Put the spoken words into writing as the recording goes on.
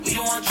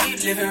I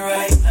keep living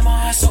right. And my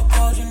heart so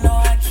cold, you know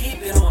I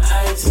keep it on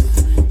ice.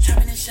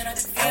 Trapping this shit out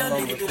the field,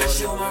 nigga, do that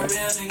shit with my real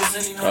niggas.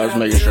 And you know I was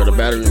making sure the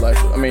battery life,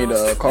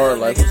 the car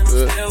life was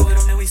good.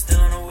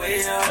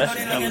 That's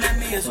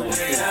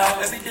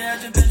every day I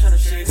just been trying to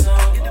shake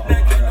some. Get the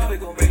back, you know we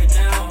gon' break it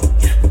down.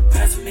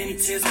 Cried so many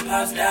tears and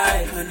pops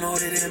died. Couldn't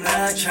hold it in,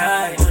 I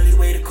tried. Only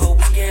way to cope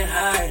was getting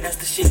high. That's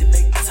the shit that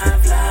make the time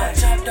fly.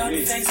 Chopped off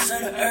the faces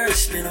of the earth.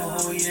 Spent a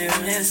whole year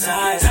on the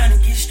inside. Time to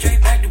get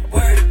straight back to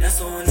work. That's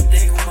the only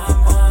thing on my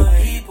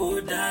mind.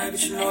 People die,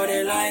 but you know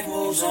that life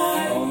moves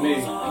on.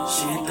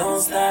 Shit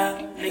don't stop.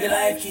 Nigga,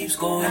 life keeps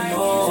going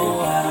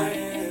on.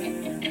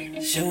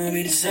 Shit won't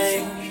be the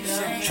same.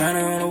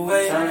 Tryna run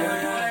away.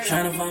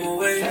 Tryna find my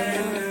way.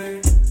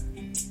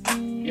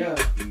 Yeah,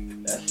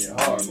 that shit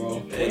hard, bro.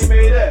 Hey. When you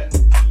made that?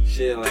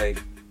 Shit,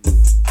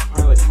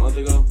 probably a month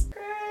ago.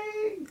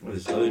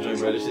 This other joint,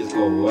 bro, this shit's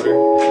called Water.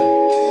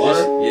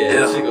 Water? Yeah,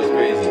 that shit goes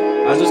crazy.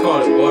 I just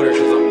called it Water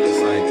because I'm just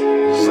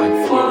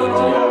flowing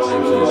on it.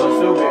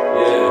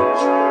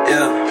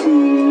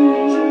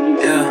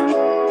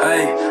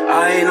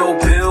 I ain't no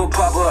pill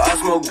popper, I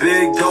smoke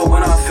big dope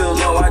when I feel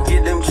low. I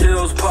get them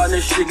chills, partner,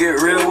 shit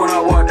get real when I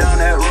walk down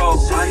that road.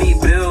 I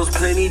need bills,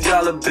 plenty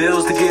dollar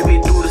bills to get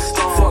me through the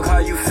storm. Fuck how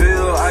you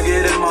feel, I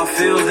get in my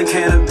feels and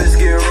cannabis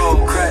get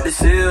rolled. Crack the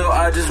seal,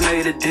 I just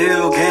made a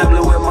deal,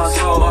 gambling with my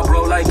soul. I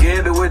broke like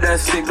Gambit with that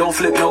stick, don't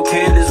flip no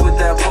candies with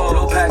that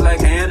polo. Pack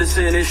like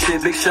Anderson and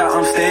shit, big shot,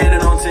 I'm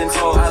standing on 10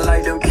 toes. I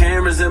like them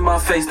cameras in my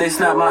face, they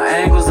snap my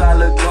angles, I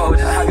look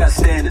gorgeous. I got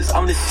standards,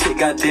 I'm the shit,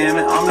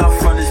 goddammit, I'm not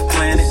from this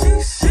planet.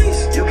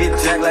 You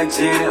get jacked like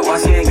Janet,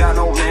 Waasi ain't got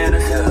no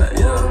manners.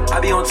 I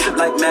be on tip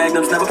like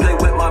Magnums, never play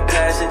with my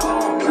passion.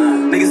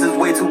 Niggas is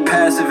way too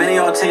passive, any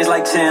y'all change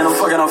like 10. I'm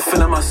fucking, I'm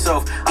feeling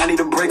myself. I need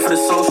a break for the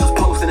socials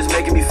posting, it's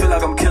making me feel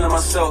like I'm killing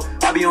myself.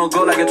 I be on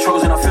go like a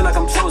Trojan, I feel like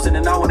I'm chosen,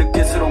 and I wanna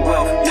get to the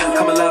wealth.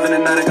 Come alive in the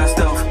night, I got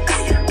stealth.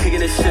 Kicking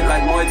this shit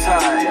like Muay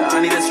Thai,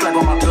 I need a strap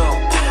on my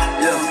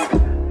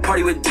belt.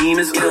 Party with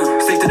demons, stick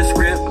to the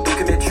script, don't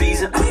commit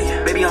treason.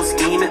 Baby, I'm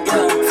scheming,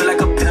 feel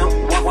like a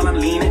pimp, walk while I'm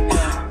leaning.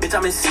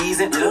 I'm in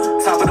season,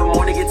 top of the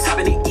morning, get top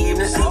in the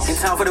evening. In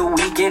time for the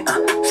weekend,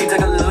 she take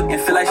a look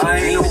and feel like she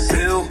ain't no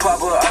pill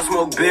popper. I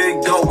smoke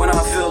big dope when I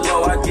feel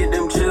low. I get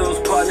them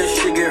chills, partner,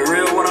 shit get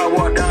real when I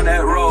walk down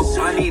that road.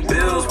 I need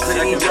bills,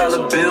 plenty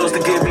dollar bills to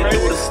get me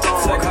through the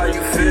storm. Fuck how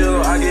you feel,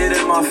 I get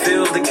in my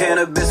feels, the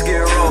cannabis get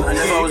rolled. And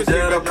if I was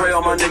dead, I pray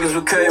all my niggas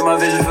would carry my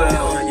vision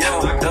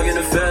forever. Dug in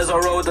the feds, I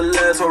roll with the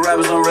lead, so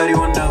rappers I'm ready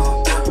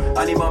whenever.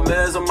 I need my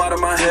meds, I'm out of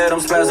my head, I'm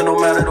spazzing no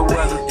matter the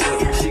weather.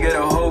 She get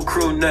a whole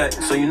crew neck,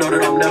 so you know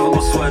that I'm never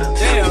gonna sweat her.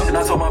 And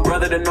I told my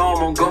brother that no,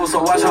 I'm on go,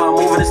 so watch how I'm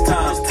moving this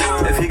time.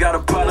 If he got a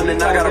problem,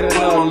 then I got a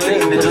problem, I'm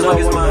thinking it just like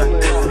it's mine.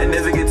 And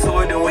if it get to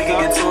it, then we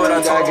can get to it. I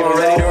told him I'm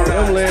ready to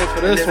ride.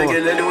 And if it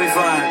get lit, then we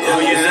fine.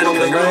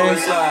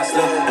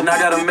 And I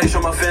gotta make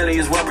sure my family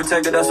is well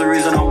protected, that's the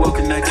reason I'm well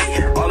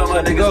connected. All of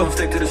my niggas gon'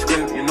 stick to the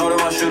script, you know that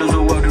my shooters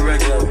are well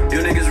directed. You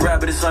niggas rap,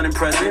 but it's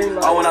unimpressive.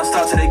 I will not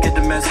stop till they get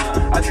the message.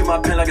 I treat my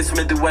pen like a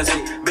Smith & Wesson.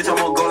 Bitch, I'm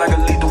gonna go like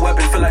a lethal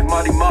weapon. Feel like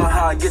Marty Marr,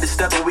 how I get a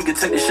step and we can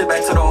take this shit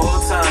back to the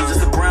old times.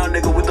 Just a brown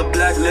nigga with a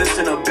black lips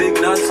and a big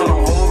nut, so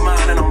don't hold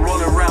mine. And I'm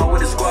rolling around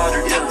with a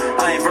squadron.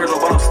 I ain't Virgil,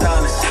 but I'm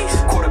stylish.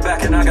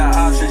 Quarterback and I got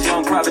options.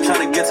 Young private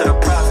trying to get to the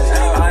profits.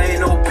 I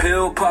ain't no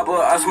pill popper,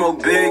 I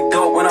smoke big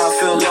dope when I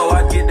feel low.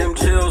 I get them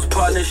chills,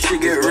 partner,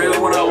 shit get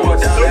real when I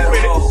walk down that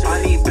road.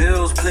 I need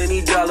bills,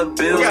 plenty dollar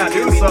bills to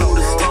get me through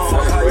the storm.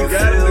 Fuck how you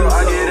feel,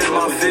 I get in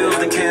my feels,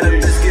 the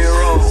cannabis get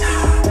rolled.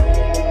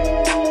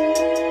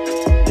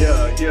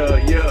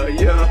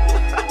 Yeah.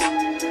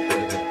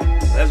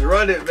 Let's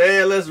run it,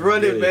 man. Let's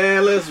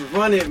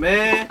run it,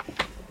 man.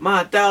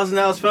 My 1,000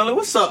 ounce family,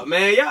 what's up,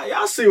 man?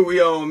 Y'all see what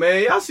we on,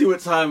 man. Y'all see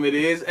what time it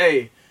is.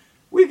 Hey,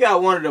 we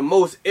got one of the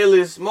most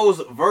illest,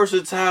 most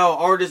versatile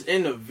artists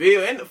in the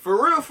Ville. And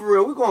for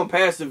real, we're going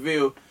past the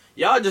Ville.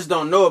 Y'all just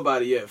don't know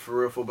about it yet, for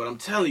real, but I'm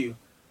telling you.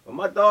 When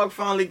my dog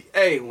finally,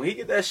 when he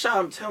get that shot,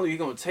 I'm telling you, he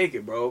gonna take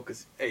it, bro.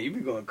 Cause, you be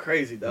going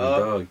crazy,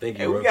 dog. Thank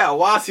you, bro. We got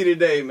Waasi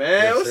today,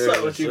 man. Yes, what's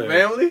up with you,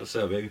 family? What's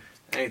up, baby?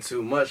 Ain't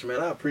too much, man.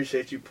 I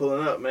appreciate you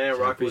pulling up, man.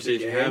 I appreciate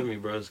you having me,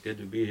 bro. It's good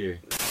to be here.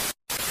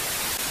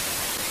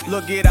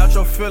 Look, get out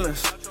your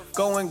feelings.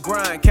 Go and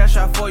grind. Cash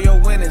out for your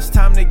winnings.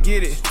 Time to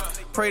get it.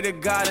 Pray to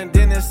God and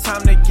then it's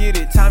time to get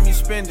it. Time you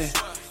spending.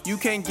 You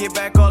can't get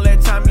back all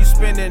that time you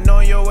spending.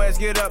 On your ass,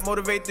 get up,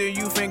 motivate the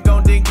youth and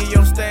gon' dig get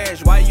your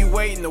stash. Why you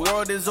waiting? The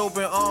world is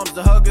open arms.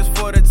 The hug is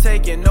for the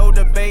taking, no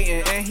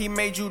debating. And he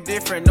made you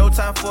different. No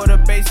time for the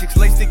basics.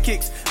 Lace the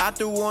kicks. I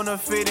threw on a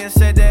fit and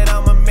said that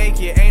I'ma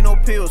make it. Ain't no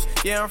pills.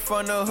 Yeah, I'm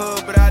from the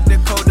hood, but I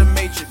decode the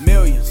matrix.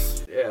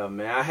 Millions. Yeah,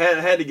 man. I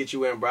had to get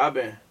you in, bro. I've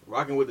been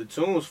rocking with the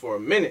tunes for a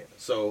minute,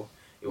 so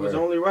it was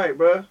only right,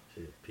 bro.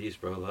 Shit, peace,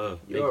 bro. Love.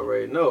 You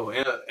already know.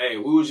 And hey,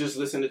 we was just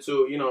listening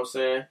to, you know what I'm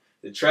saying,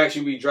 the tracks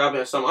you be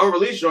dropping, some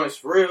unreleased joints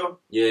for real.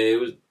 Yeah, it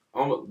was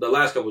almost the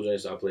last couple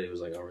joints I played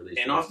was like unreleased.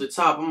 And off the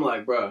top, I'm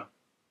like, bro,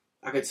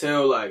 I could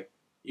tell like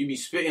you be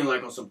spitting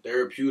like on some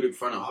therapeutic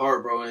from the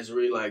heart, bro, and it's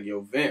really like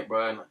your vent,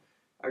 bro. And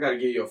I gotta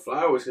give you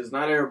flowers because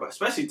not everybody,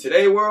 especially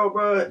today world,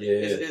 bro.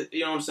 Yeah.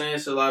 You know what I'm saying?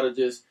 It's a lot of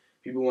just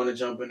people want to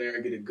jump in there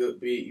and get a good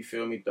beat. You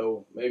feel me?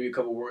 Throw maybe a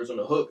couple words on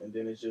the hook, and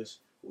then it's just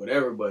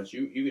whatever. But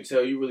you can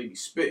tell you really be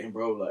spitting,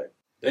 bro. Like,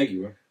 thank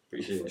you, bro.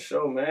 Appreciate it. For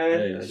sure,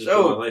 man. Yeah, I just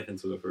put my life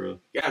into it for real.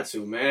 Got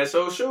to, man.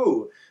 So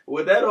shoot.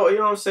 With that, you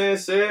know what I'm saying?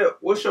 Said,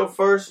 what's your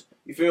first?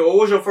 You feel? What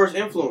was your first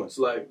influence,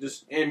 like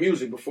just in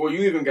music before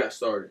you even got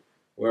started?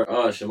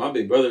 Where shit, my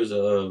big brother's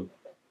a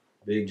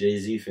big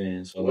Jay-Z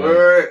fan. So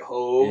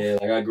Yeah,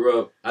 like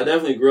I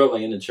definitely grew up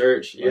like in the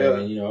church. Yeah.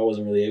 Like, and, you know, I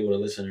wasn't really able to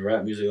listen to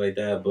rap music like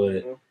that,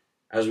 but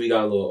as we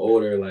got a little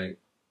older, like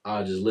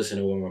I just listened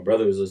to what my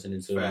brother was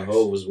listening to. And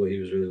Ho was what he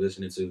was really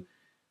listening to.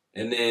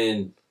 And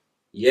then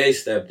Ye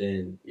stepped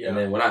in. Yeah. And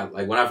then when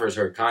I first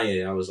heard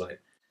Kanye, I was like,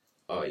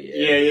 oh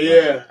yeah.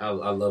 Yeah. I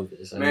love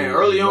this. Man,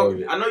 early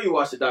on, I know you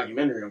watched the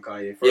documentary on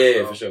Kanye first.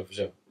 Yeah, for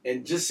sure.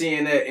 And just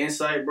seeing that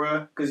insight,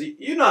 bro, because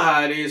you know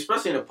how it is,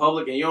 especially in the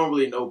public, and you don't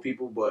really know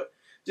people, but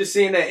just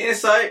seeing that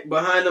insight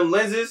behind them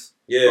lenses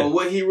on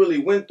what he really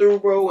went through,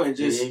 bro, and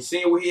just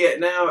seeing where he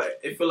at now,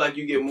 it feel like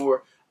you get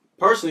more,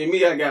 personally,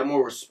 me, I got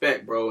more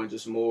respect, bro, and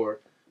just more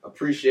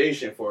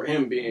appreciation for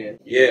him being.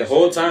 Yeah, the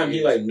whole time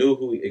he like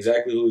knew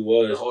exactly who he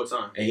was. The whole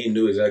time. And he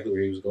knew exactly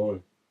where he was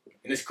going.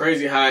 And it's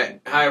crazy how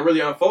it really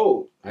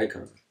unfolds.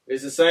 Icon.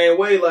 It's the same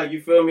way, like,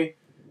 you feel me?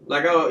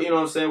 Like, you know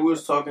what I'm saying? We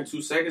was talking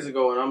 2 seconds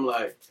ago, and I'm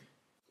like,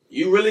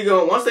 you really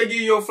once they give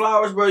you your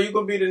flowers, bro, you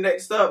gonna be the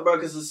next up, bro,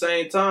 because at the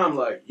same time,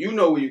 like, you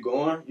know where you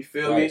going, you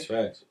feel me?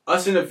 Facts.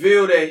 Us in the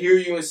field that hear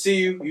you and see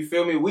you, you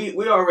feel me? We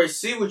already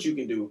see what you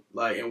can do,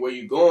 like, and where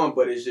you going,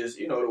 but it's just,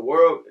 you know, the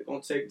world, it's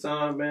gonna take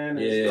time, man.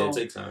 It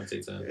take time.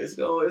 It's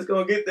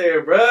gonna get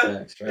there, bro.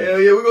 Facts.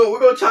 Hell yeah, we're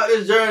gonna chop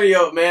this journey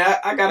up, man.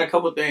 I got a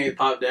couple things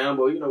popped down,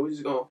 but, you know,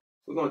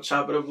 we're gonna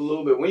chop it up a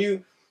little bit.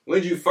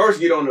 When did you first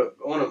get on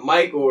a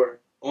mic or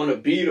on a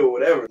beat or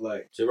whatever?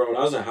 Like, so, bro, when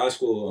I was in high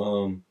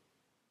school,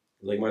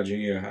 like my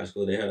junior year in high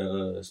school, they had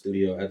a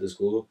studio at the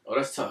school. Oh,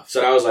 that's tough. So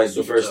that was like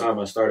the first time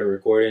I started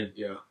recording.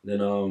 Yeah. Then,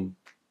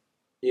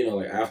 you know,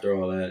 like after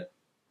all that,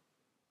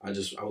 I would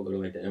go to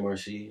like the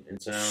MRC in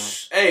town.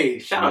 Hey,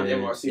 shout out to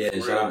MRC. Yeah,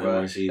 shout out to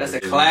MRC. That's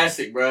a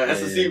classic, bro.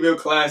 That's a C-Ville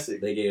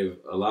classic. They gave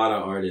a lot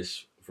of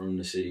artists from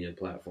the city a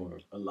platform.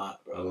 A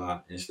lot, bro. A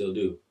lot, and still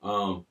do.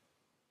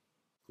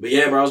 But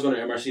yeah, bro, I was going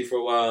to MRC for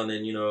a while, and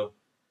then, you know,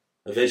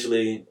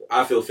 eventually,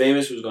 I Feel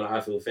Famous. We was going to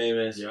I Feel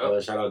Famous.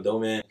 Yep. Shout out Doe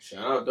Man.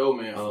 Shout out Doe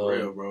Man for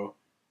real, bro.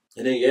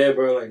 And then, yeah,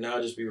 bro, like, now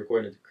I just be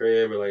recording at the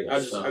crib, or, like,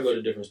 I go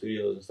to different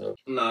studios and stuff.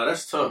 Nah,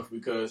 that's tough,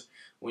 because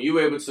when you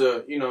able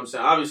to, you know what I'm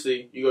saying,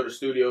 obviously, you go to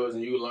studios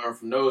and you learn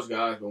from those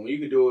guys, but when you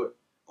can do it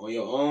on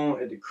your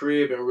own at the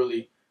crib and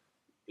really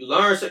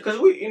learn, because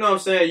you know what I'm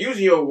saying,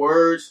 using your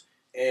words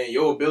and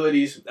your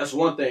abilities, that's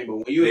one thing, but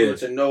when you able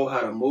to know how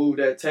to move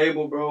that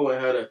table, bro,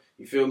 and how to,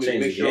 you feel me,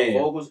 mix your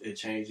vocals, it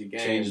changed the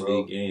game,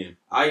 bro. The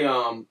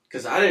game.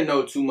 Because I didn't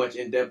know too much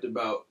in depth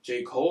about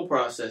J. Cole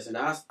process, and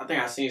I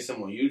think I seen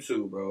some on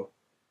YouTube, bro,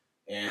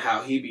 and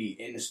how he be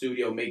in the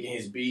studio making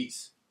his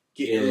beats,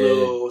 getting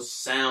little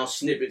sound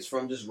snippets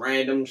from just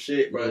random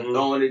shit, bro,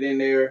 throwing it in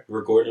there,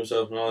 recording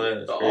himself and all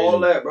that. All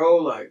that, bro,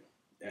 like,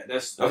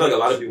 that's. I feel like a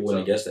lot of people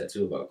wouldn't guess that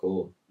too about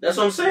Cole. That's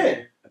what I'm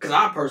saying. Because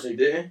I personally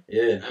didn't.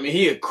 Yeah. I mean,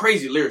 he a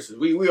crazy lyricist.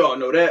 We all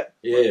know that.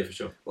 Yeah, for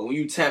sure. But when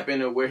you tap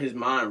into where his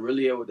mind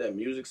really at with that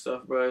music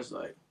stuff, bro, it's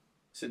like,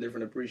 it's a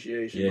different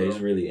appreciation, bro. He's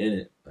really in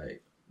it.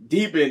 Like,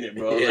 deep in it,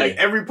 bro. Yeah. Like,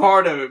 every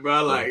part of it,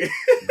 bro. Like,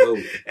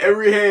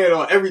 every head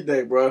on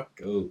everything, bro.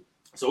 Go.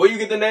 So where you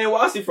get the name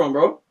Waasi from,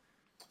 bro?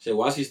 Shit,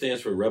 Waasi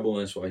stands for Rebel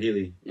in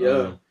Swahili.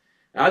 Yeah.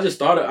 I just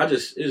thought it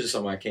was just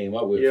something I came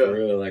up with for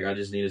real. Like, I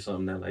just needed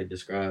something that, like,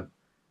 described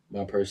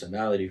my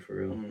personality for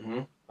real.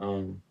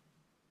 Mm-hmm.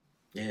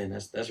 Yeah, and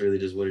that's really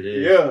just what it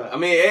is. Yeah, I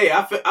mean, hey,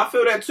 I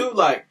feel that too.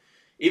 Like,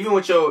 even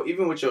with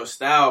your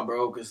style,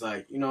 bro, because,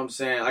 like, you know what I'm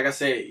saying. Like I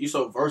said, you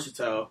so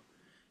versatile.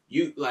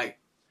 You, like,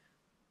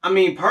 I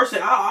mean,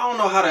 personally, I don't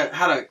know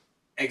how to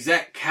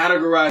exact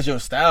categorize your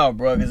style,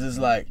 bro, because it's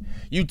like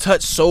you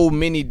touch so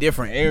many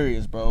different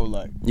areas, bro.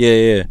 Like,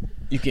 yeah.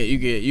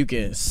 You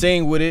can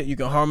sing with it, you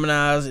can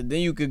harmonize it, then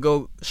you could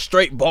go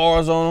straight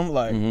bars on them.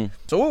 Like,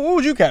 so what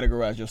would you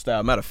categorize your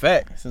style? Matter of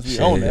fact, since we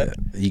own that,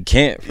 you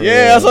can't.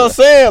 That's what I'm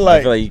saying. Like,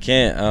 I feel like you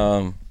can't.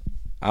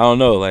 I don't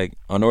know. Like,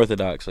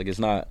 unorthodox. Like, it's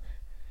not.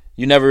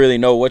 You never really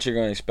know what you're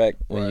gonna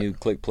expect when you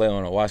click play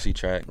on a Waasi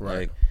track.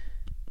 Right.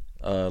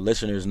 Like,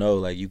 listeners know.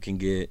 Like, you can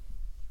get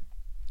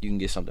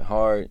something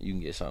hard. You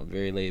can get something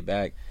very laid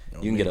back.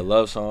 You can get a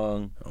love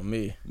song. On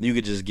me. You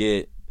could just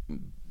get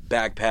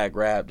backpack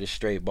rap, just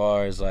straight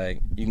bars. Like,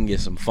 you can get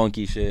some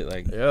funky shit.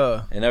 Like,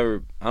 I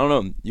don't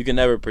know. You can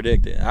never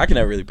predict it. I can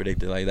never really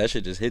predict it. Like, that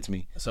shit just hits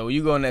me. So when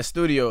you go in that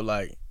studio,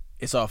 like,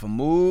 it's off a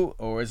mood,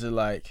 or is it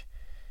like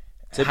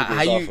typically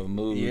it's off of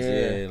moods?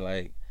 Yeah,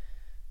 like,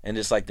 and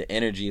just like the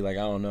energy. Like,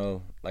 I don't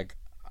know. Like,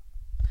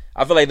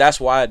 I feel like that's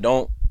why I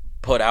don't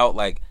put out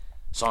like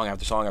song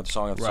after song after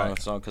song after song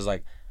after song, because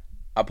like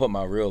I put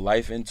my real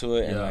life into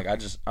it, and like I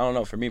don't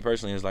know. For me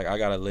personally, it's like I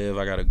gotta live,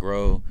 I gotta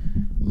grow,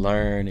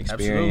 learn,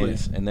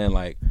 experience, and then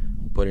like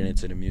put it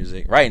into the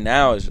music. Right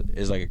now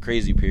is like a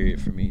crazy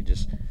period for me,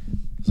 just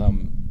because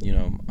I'm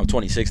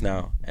 26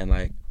 now, and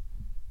like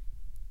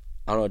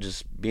I don't know,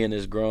 just being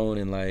this grown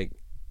and like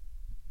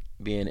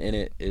being in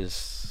it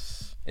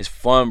it's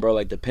fun, bro.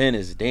 Like the pen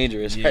is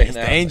dangerous right it's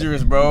now.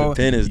 Dangerous, bro. The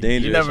pen is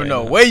dangerous. You never right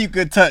know now. where you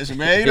could touch,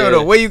 man. You don't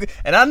know where you.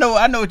 And I know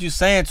what you're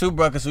saying too,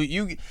 bro. Cause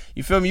you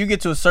feel me. You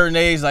get to a certain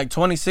age, like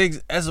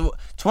 26, as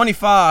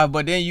 25,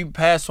 but then you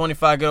pass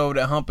 25, get over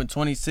that hump in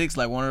 26,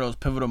 like one of those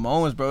pivotal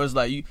moments, bro. It's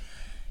like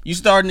you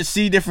starting to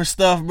see different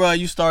stuff, bro.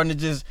 You starting to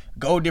just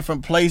go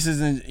different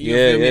places and you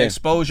feel me,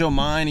 expose your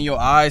mind and your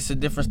eyes to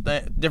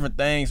different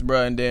things,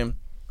 bro. And then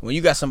when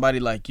you got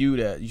somebody like you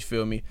that, you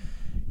feel me,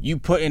 you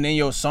putting in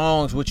your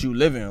songs what you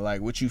living,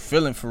 like what you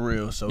feeling for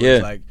real. So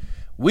it's like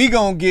we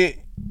gonna get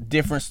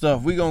different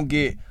stuff. We gonna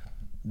get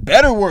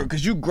better work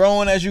because you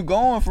growing as you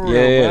going for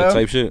real, bro.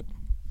 Type shit.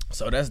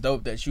 So that's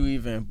dope that you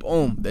even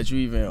on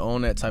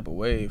that type of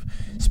wave.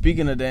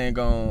 Speaking of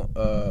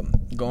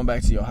going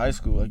back to your high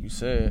school, like you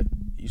said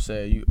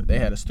they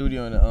had a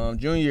studio in the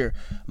junior year.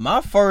 My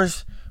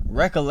first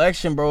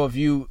recollection, bro, of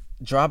you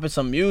dropping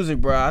some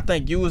music, bro, I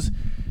think you was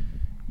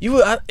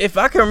if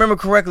I can remember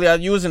correctly,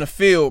 you was in the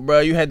field,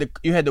 bro. You had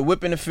the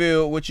whip in the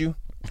field with you,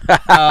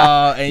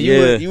 and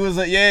you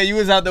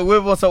was out the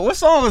whip. So what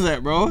song was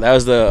that, bro? That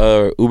was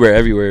the Uber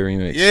Everywhere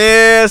remix.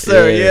 Yes,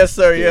 sir. Yes,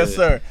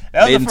 sir.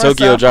 That Made in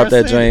Tokyo dropped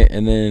that joint,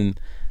 and then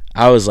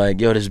I was like,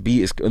 yo, this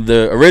beat is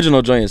the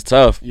original joint is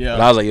tough. Yeah,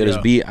 but I was like, yo, this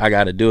beat, I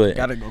gotta do it.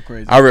 Gotta go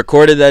crazy. I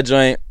recorded that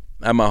joint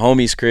at my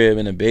homie's crib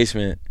in the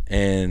basement,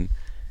 and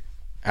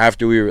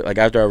after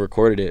I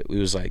recorded it, we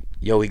was like,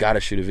 yo, we gotta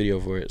shoot a video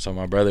for it. So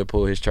my brother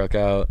pulled his truck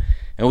out,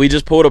 and we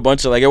just pulled a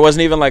bunch of, like, it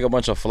wasn't even like a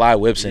bunch of fly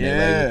whips in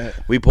it.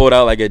 Like, we pulled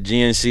out like a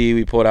GNC,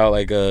 we pulled out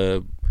like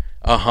a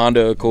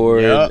Honda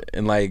Accord,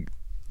 and like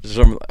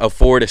a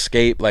Ford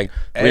Escape. Like,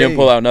 we didn't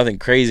pull out nothing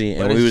crazy,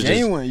 and we was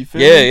genuine, you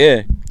feel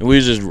me? And we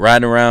was just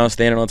riding around,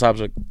 standing on top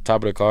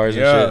of the cars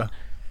and shit.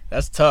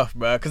 That's tough,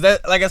 bro. Cause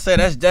that, like I said,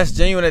 that's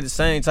genuine at the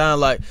same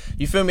time. Like,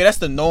 you feel me? That's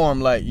the norm.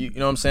 Like, you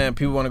know what I'm saying?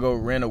 People want to go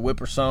rent a whip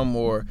or something,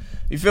 or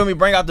you feel me?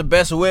 Bring out the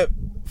best whip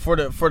for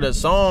the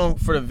song,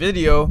 for the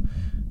video,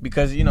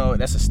 because you know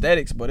that's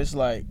aesthetics. But it's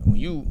like when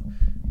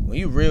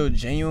you real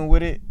genuine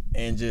with it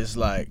and just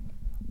like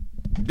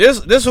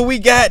this what we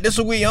got, this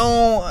what we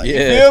own. You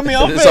feel me?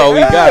 This all we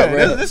got,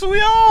 bro. This what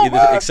we own.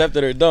 Either accept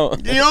it or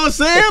don't. You know what I'm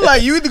saying?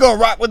 Like, you either gonna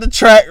rock with the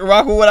track,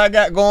 rock with what I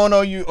got going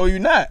on, or you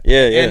not.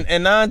 Yeah.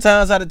 And 9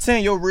 times out of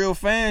 10, your real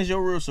fans,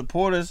 your real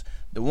supporters,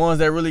 the ones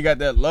that really got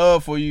that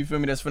love for you feel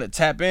me, that's finna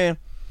tap in,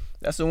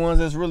 that's the ones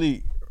that's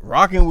really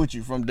rocking with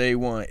you from day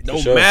one.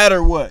 No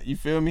matter what, you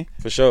feel me?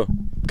 For sure.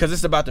 Because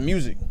it's about the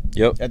music.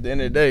 Yep. At the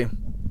end of the day.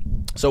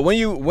 So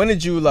when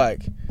did you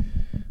like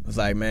was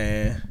like,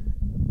 man,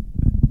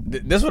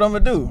 this what I'm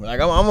gonna do.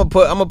 Like, I'm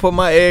gonna put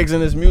my eggs in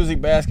this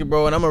music basket,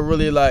 bro, and I'm gonna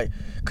really like,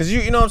 cause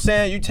you know what I'm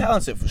saying, you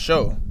talented for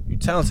sure. You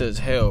talented as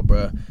hell,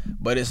 bro.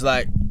 But it's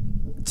like,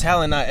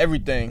 talent not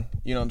everything.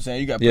 You know what I'm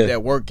saying? You gotta put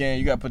that work in.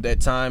 You gotta put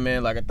that time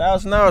in. Like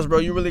 1,000 hours, bro.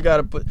 You really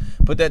gotta put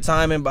that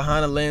time in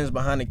behind the lens,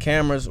 behind the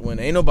cameras when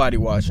ain't nobody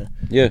watching.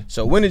 Yeah.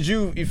 So when did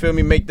you feel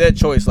me, make that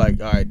choice?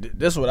 Like, all right,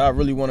 this is what I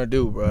really want to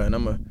do, bro, and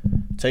I'm gonna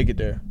take it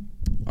there.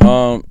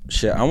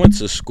 I went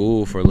to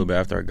school for a little bit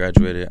after I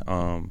graduated.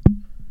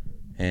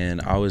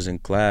 And I was in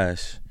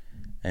class,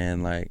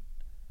 and like,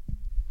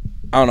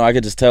 I don't know, I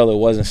could just tell it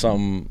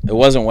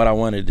wasn't what I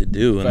wanted to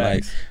do. And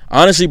like,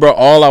 honestly, bro,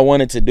 all I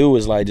wanted to do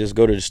was like just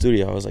go to the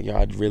studio. I was like, yo,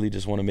 I really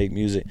just want to make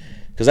music,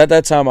 because at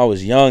that time I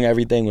was young,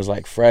 everything was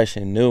like fresh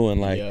and new, and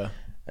like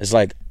it's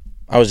like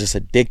I was just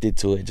addicted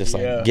to it, just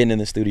like getting in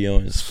the studio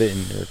and spitting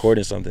and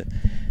recording something.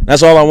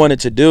 That's all I wanted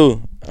to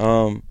do.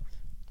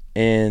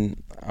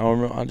 And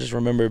I just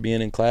remember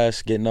being in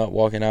class, getting up,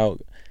 walking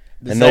out.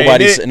 And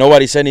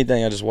nobody said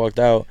anything. I just walked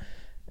out,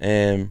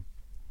 and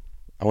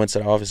I went to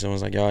the office and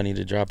was like, yo, I need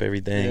to drop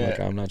everything. Like,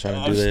 I'm not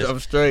trying to do this.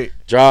 I'm straight.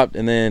 Dropped,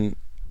 and then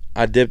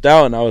I dipped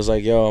out, and I was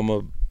like, yo, I'm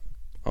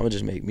gonna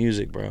just make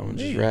music, bro. I'm gonna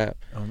just rap.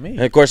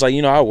 And of course, like,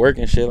 you know, I work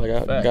and shit. Like,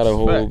 I got a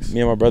whole, me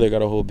and my brother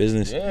got a whole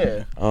business.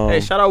 Yeah. Hey,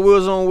 shout out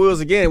Wheels on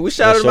Wheels again. We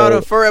shouted him out in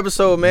the first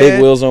episode, man.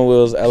 Big Wheels on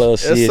Wheels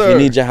LLC. If you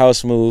need your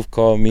house moved,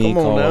 call me,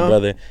 call my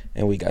brother,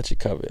 and we got you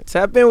covered.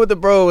 Tap in with the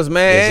bros,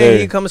 man.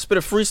 Yes, he come and spit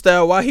a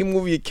freestyle while he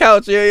move your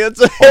couch. Yeah, you know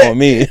what I'm saying? On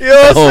me. You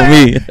know what I'm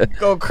saying? Me.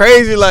 Go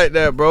crazy like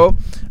that, bro.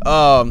 What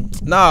I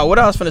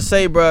was finna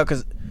say, bro,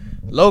 because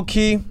low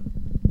key,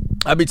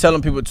 I be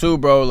telling people too,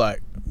 bro,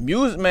 like,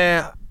 music,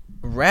 man,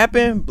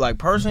 rapping, like,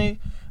 personally,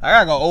 I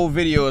gotta go old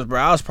videos, bro.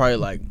 I was probably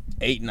like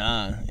 8,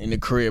 9 in the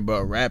crib,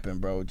 bro, rapping,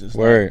 bro. Just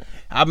word. Like,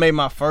 I made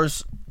my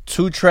first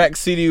 2-track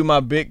CD with my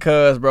big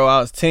cuz, bro.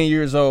 I was 10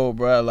 years old,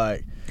 bro.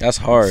 Like, that's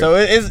hard. So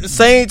it's the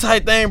same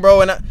type thing,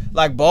 bro. And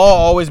like, ball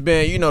always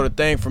been, you know, the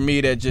thing for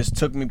me that just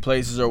took me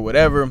places or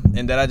whatever,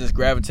 and that I just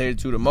gravitated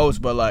to the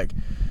most. But like,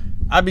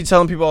 I be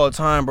telling people all the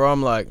time, bro,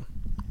 I'm like,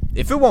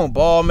 if it won't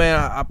ball, man,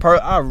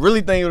 I really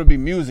think it would be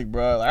music,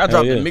 bro. Like, I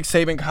dropped a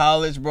mixtape in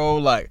college, bro.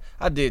 Like,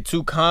 I did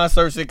 2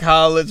 concerts in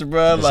college,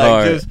 bro. It's like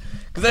hard. just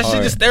Cause that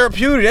shit just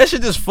therapeutic. That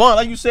shit just fun.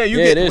 Like you said, when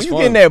you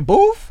get in that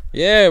booth.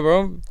 Yeah,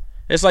 bro.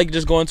 It's like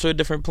just going to a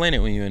different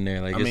planet when you're in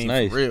there. Like, it's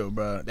nice. For real,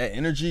 bro. That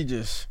energy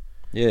just.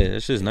 Yeah,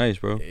 it's just nice,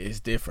 bro. It's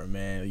different,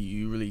 man.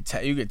 You really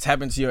you can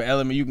tap into your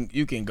element.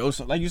 You can go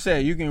like you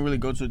said. You can really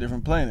go to a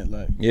different planet.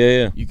 Like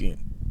yeah. You can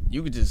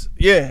just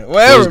whatever.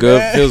 Feels good.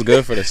 Man. Feels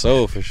good for the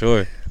soul for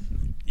sure.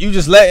 You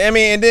just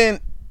and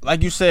then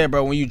like you said,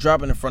 bro. When you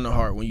drop it in front of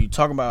heart, when you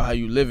talk about how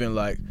you living,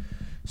 like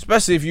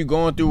especially if you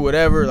going through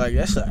whatever, like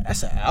that's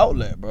an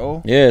outlet,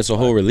 bro. Yeah, it's a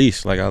whole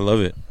release. Like I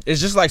love it. It's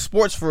just like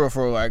sports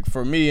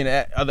for me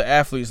and other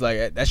athletes.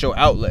 Like that's your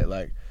outlet.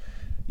 Like.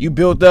 You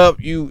built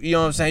up, you know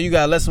what I'm saying? You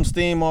gotta let some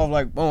steam off,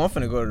 like, oh, I'm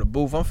finna go to the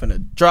booth, I'm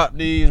finna drop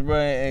these, bro,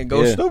 and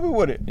go stupid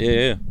with it.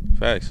 Yeah,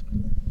 facts.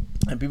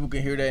 And people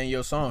can hear that in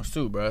your songs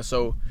too, bro.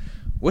 So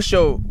what's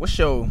your I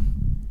don't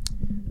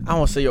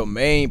wanna say your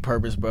main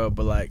purpose, bro,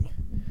 but like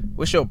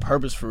what's your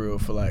purpose for real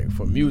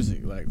for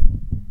music? Like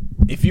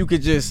if you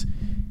could just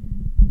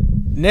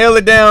nail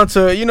it down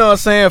to, you know what I'm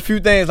saying, a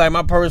few things like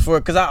my purpose for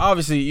it, because I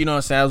obviously, you know what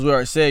I'm saying, as we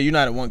already said, you're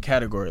not in one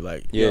category,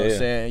 like you know what I'm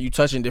saying, you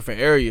touching different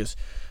areas.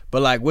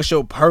 But like, what's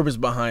your purpose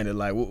behind it?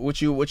 Like,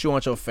 what you want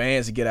your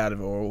fans to get out of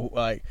it, or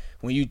like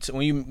when you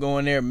go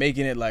in there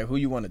making it, like who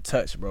you want to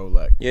touch, bro?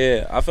 Like,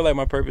 yeah, I feel like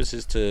my purpose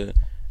is to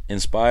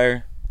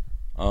inspire,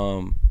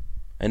 and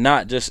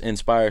not just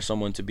inspire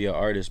someone to be an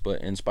artist,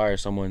 but inspire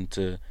someone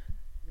to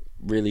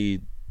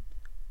really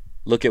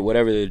look at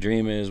whatever their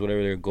dream is,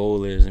 whatever their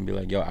goal is, and be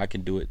like, yo, I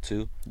can do it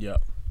too. Yeah.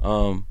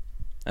 And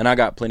I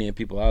got plenty of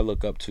people I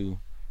look up to,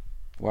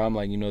 where I'm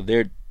like, you know,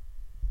 they're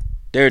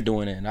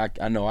doing it, and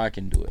I know I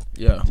can do it.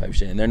 Yeah. Type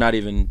shit. And they're not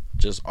even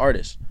just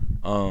artists.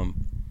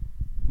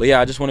 But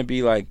yeah, I just want to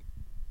be like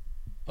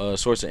a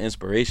source of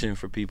inspiration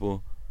for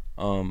people.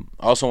 I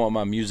also want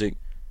my music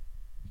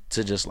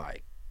to just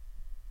like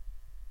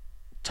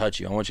touch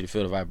you. I want you to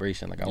feel the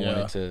vibration. Like I want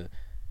it to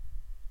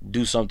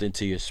do something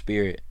to your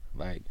spirit.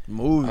 Like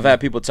move. I've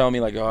had people tell me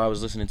like, "Oh, I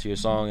was listening to your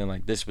song and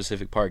like this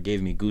specific part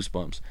gave me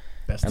goosebumps."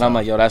 That's and tough. I'm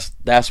like, yo,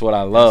 that's what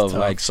I love.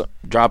 Like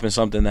dropping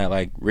something that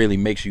like really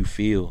makes you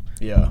feel.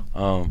 Yeah.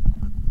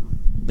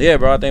 Yeah,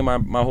 bro. I think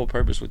my whole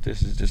purpose with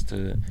this is just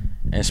to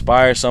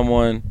inspire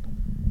someone,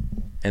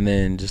 and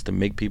then just to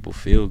make people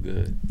feel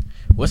good.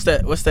 What's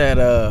that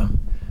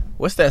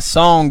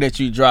song that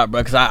you dropped,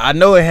 bro? Because I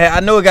know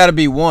it got to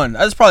be one.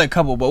 There's probably a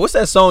couple, but what's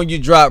that song you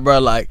dropped, bro?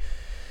 Like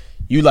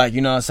you know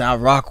what I'm saying? I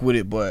rock with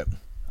it, but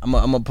I'm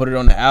gonna put it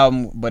on the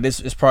album, but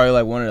it's probably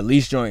like one of the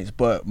least joints.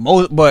 But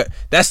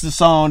that's the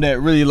song that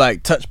really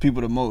like touched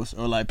people the most,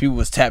 or like people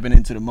was tapping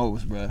into the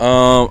most,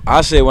 bro.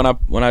 I say when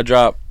I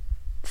drop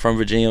From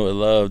Virginia with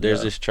Love,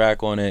 there's this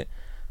track on it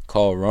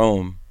called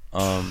Rome.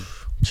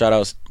 Shout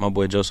out my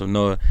boy Joseph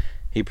Noah.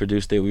 He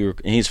produced it.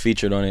 And he's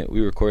featured on it.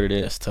 We recorded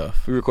it. That's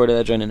tough. We recorded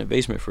that joint in the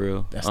basement for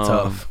real. That's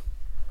tough.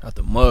 Out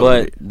the mud.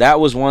 But that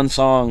was one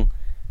song.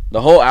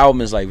 The whole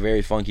album is like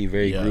very funky,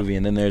 very groovy,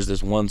 and then there's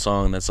this one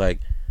song that's like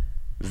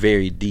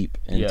very deep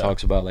and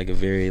talks about like a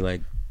very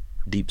like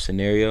deep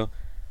scenario.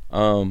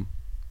 So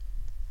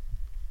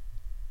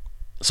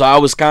I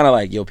was kind of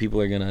like, yo, people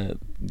are gonna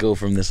go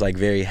from this like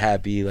very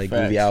happy like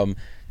groovy album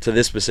to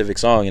this specific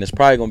song, and it's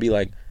probably gonna be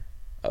like,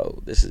 oh,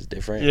 this is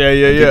different.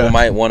 People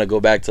might want to go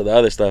back to the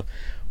other stuff,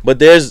 but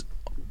there's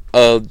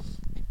a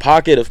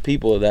pocket of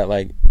people that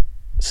like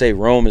say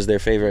Rome is their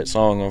favorite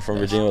song on From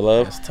Virginia with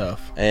Love. That's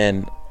tough.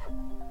 And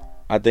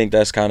I think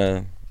it's kind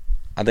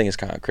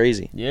of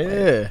crazy. Yeah.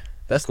 Like,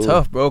 that's cool.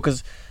 Tough, bro,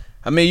 because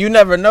I mean, you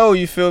never know,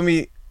 you feel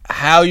me,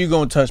 how you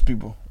gonna touch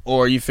people,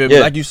 or you feel me,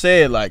 like you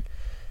said, like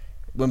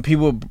when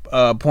people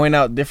point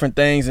out different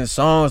things in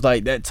songs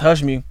like that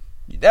touch me,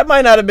 that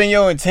might not have been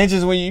your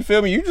intentions when you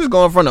feel me, you just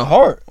going from the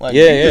heart, like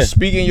you just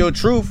speaking your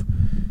truth.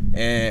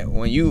 And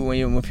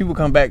when people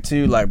come back to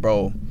you like,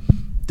 bro,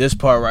 this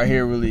part right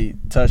here really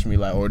touched me,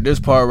 like, or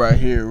this part right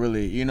here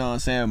really, you know what I'm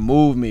saying,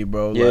 moved me,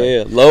 bro.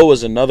 Yeah. Low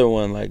was another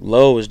one. Like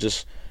Low was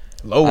just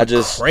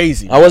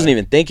crazy. I wasn't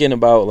even thinking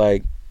about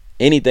like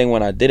anything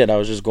when I did it. I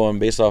was just going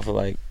based off of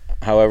like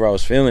however I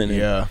was feeling.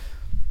 And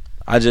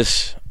I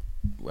just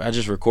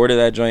recorded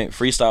that joint,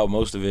 freestyled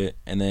most of it,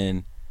 and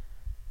then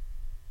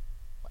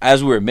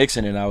as we were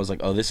mixing it, I was like,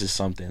 oh, this is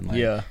something.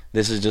 Like,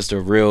 this is just a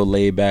real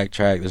laid back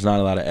track. There's not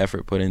a lot of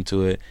effort put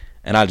into it,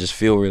 and I just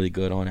feel really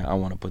good on it. I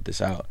want to put this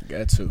out.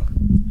 Got to.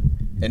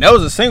 And that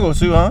was a single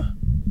too, huh?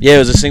 Yeah, it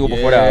was a single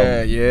before the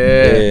album.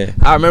 Yeah.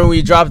 I remember when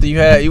you dropped it.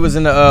 You was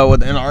in the in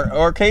the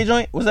arcade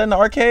joint. Was that in the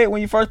arcade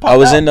when you first popped out? I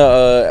was in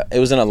the it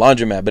was in a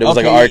laundromat, but it was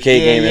like an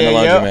arcade game in the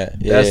laundromat.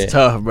 Yeah. That's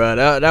tough, bro.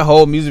 That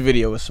whole music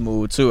video was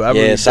smooth too.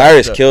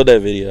 Cyrus killed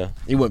that video.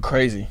 He went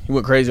crazy. He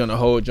went crazy on the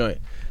whole joint.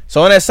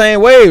 So on that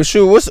same wave,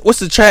 shoot, what's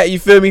the track? You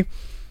feel me?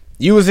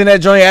 You was in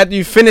that joint after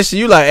you finished it.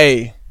 You like,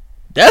 hey,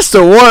 that's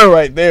the one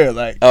right there.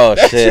 Like, oh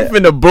that shit, shit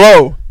finna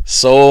blow.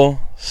 Soul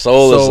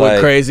is like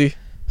crazy.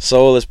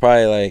 Soul is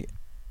probably like.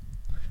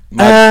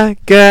 I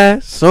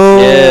got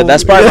soul. Yeah,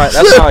 that's probably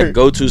that's my like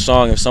go-to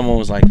song. If someone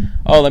was like,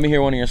 "Oh, let me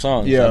hear one of your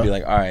songs," I'd be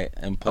like, "All right,"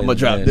 and play. I'm gonna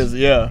drop this.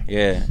 Yeah.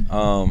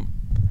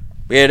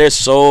 There's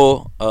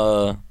soul.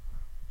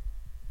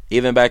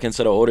 even back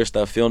into the older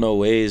stuff, Feel No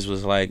Ways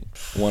was like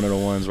one of the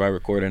ones where I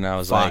recorded and I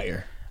was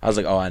Fire.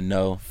 like, oh, I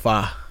know.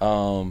 Fire.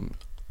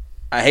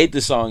 I hate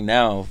this song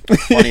now,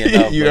 funny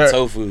enough, but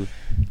Tofu.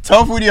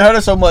 Tofu, you heard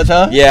it so much,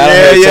 huh? Yeah, I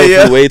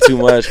heard Tofu way too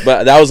much.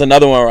 But that was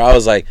another one where I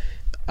was like,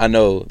 I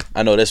know this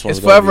one's gonna be crazy.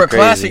 It's forever a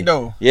classic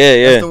though.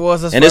 Yeah.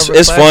 And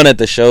it's fun at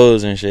the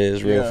shows and shit.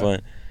 It's real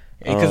fun.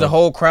 Because the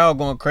whole crowd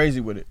going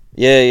crazy with it.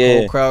 Yeah. The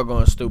whole crowd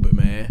going stupid,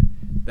 man.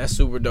 That's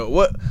super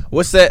dope.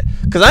 What's that?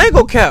 Because I ain't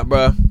gonna cap,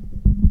 bro.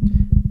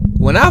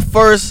 When I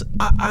first,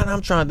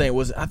 I'm trying to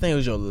think, I think it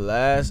was your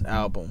last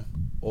album,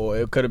 or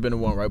it could have been the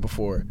one right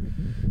before it.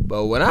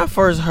 But when I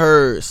first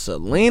heard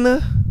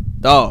Selena,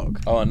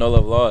 dog. Oh, No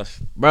Love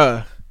Lost,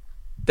 bruh.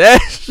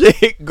 That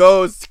shit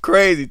goes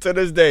crazy to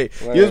this day.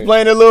 Right. You was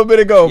playing it a little bit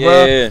ago,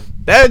 bro. Yeah.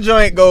 That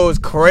joint goes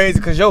crazy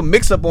because your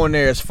mix up on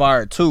there is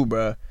fire too,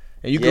 bro.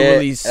 And you can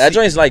really see. That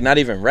joint's like not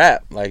even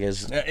rap. Like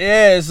it's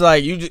it's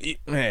like you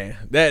just, man,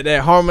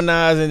 that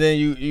harmonize and then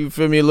you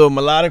feel me, a little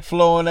melodic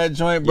flow on that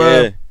joint,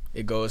 bro. Yeah.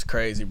 It goes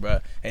crazy, bro.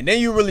 And then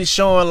you really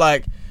showing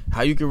like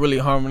how you can really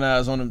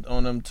harmonize on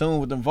them tunes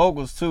with them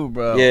vocals too,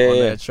 bro. On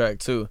that track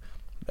too.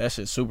 That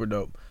shit's super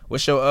dope.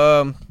 What's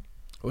your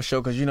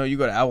because you know you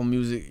go to album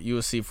music, you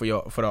will see for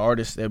the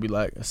artists they'll be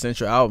like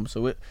essential album.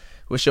 So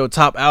what's your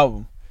top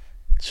album?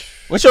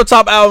 What's your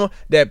top album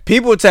that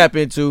people tap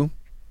into?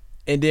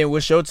 And then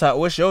what's your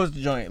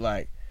joint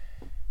like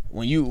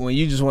when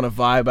you just want to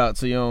vibe out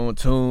to your own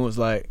tunes,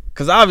 like,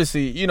 cause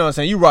obviously you know what I'm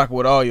saying, you rock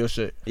with all your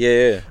shit.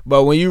 Yeah.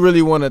 But when you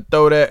really want to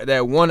throw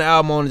that one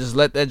album on and just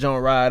let that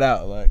joint ride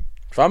out, like,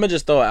 if I'm gonna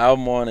just throw an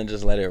album on and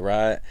just let it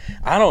ride,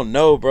 I don't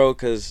know, bro,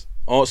 cause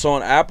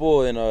on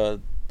Apple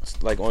and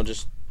like on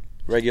just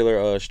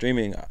regular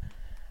streaming,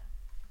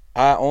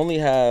 I only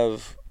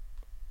have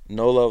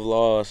No Love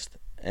Lost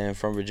and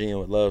From Virginia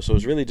with Love, so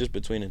it's really just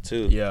between the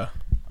two. Yeah.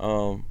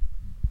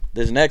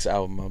 This next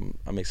album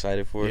I'm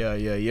excited for.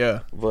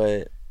 Yeah.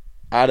 But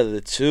out of the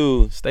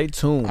two, stay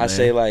tuned. I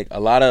say like a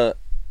lot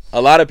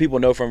of people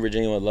know From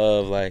Virginia with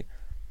Love. Like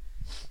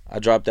I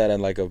dropped that in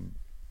like a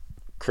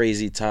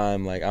crazy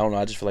time. Like I don't know,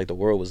 I just feel like the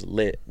world was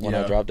lit when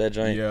I dropped that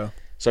joint. Yeah.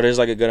 So there's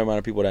like a good amount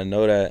of people that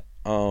know that.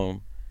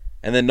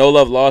 And then No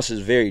Love Lost is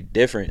very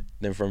different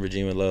than From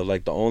Virginia with Love.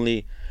 Like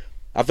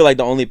I feel like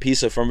the only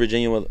piece of From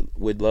Virginia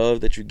with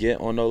Love that you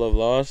get on No Love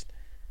Lost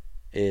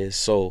is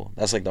Soul.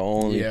 That's like the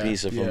only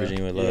piece of From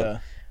Virginia with Love. Yeah.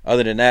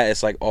 Other than that,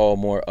 it's like all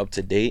more up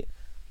to date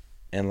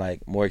and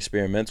like more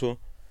experimental.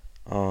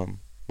 But I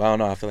don't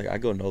know, I feel like I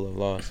go No Love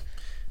Lost.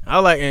 I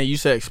like, and you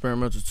said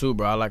experimental too,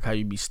 bro. I like how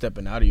you be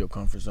stepping out of your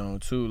comfort zone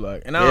too.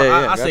 Like, and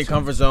I say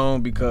comfort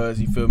zone because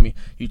you feel me,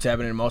 you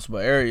tapping in multiple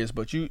areas,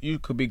 but you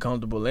could be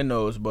comfortable in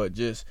those, but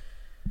just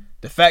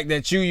the fact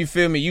that you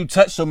feel me, you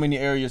touch so many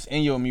areas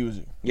in your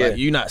music. Yeah. Like,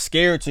 you're not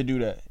scared to do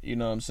that. You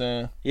know what I'm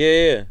saying?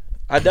 Yeah.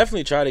 I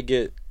definitely try to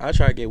get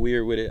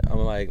weird with it. I'm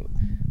like,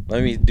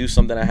 let me do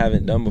something I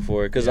haven't done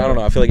before. Because I don't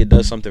know, I feel like it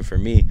does something for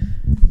me.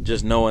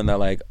 Just knowing that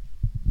like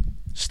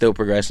still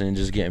progressing and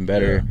just getting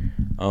better.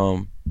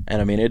 Yeah.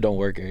 And I mean, it don't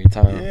work every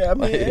time. Yeah, I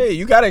mean, hey,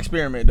 you gotta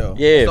experiment though.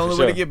 Yeah, it's the only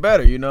way to get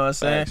better. You know what I'm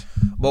saying?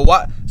 Thanks. But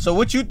why? So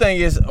what you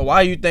think is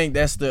why you think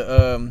that's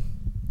the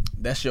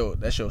that's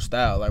your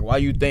style? Like, why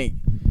you think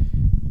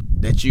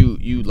that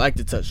you like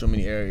to touch so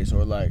many areas,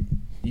 or like,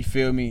 you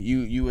feel me?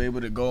 You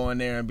able to go in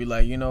there and be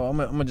like, you know, I'm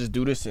gonna just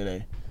do this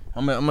today.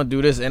 I'm gonna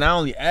do this, and I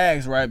only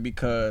ask right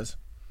because,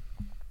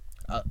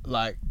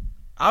 like,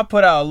 I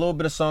put out a little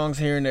bit of songs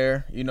here and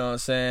there. You know what I'm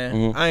saying?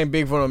 Mm-hmm. I ain't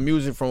big for the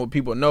music from what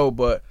people know,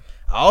 but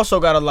I also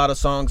got a lot of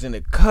songs in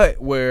the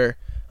cut where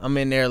I'm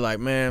in there like,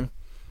 man,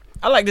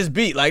 I like this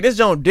beat. Like, this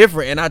joint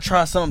different, and I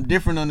try something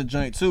different on the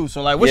joint too.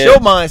 So like, what's your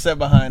mindset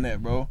behind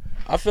that, bro?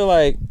 I feel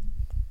like,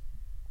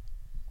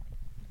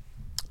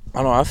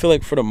 I don't know. I feel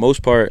like for the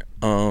most part,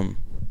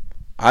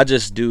 I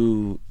just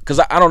do, cause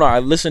I don't know. I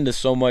listened to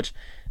so much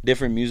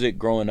different music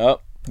growing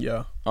up.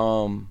 Yeah.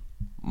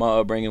 My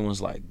upbringing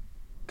was like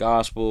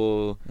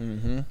gospel.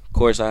 Mm-hmm. Of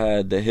course, I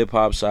had the hip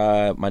hop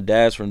side. My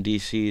dad's from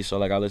DC, so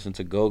like I listened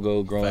to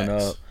go-go growing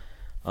up.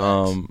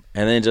 And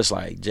then just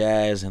like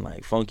jazz and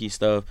like funky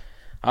stuff.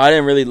 I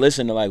didn't really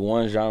listen to like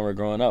one genre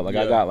growing up. Like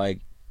I got like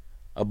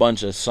a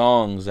bunch of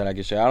songs that I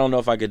could share. I don't know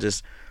if I could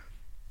just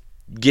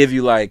give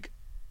you like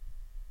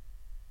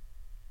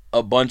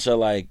a bunch of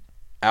like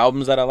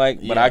albums that I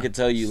like, but I could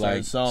tell you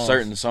like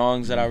certain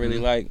songs that I really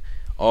like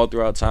all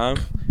throughout time.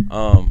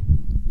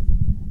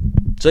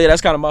 So yeah,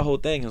 that's kind of my whole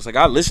thing. It's like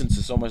I listen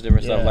to so much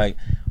different stuff. Like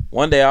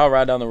one day I'll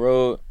ride down the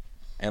road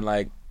and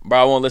like, bro,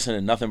 I won't listen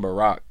to nothing but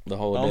rock the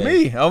whole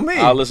day. On me.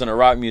 I'll listen to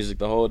rock music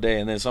the whole day,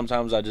 and then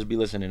sometimes I just be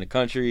listening to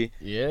country.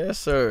 Yes,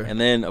 sir. And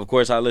then of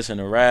course I listen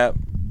to rap.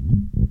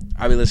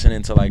 I be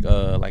listening to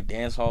like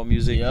dance hall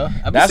music. Yeah,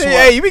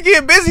 hey, you be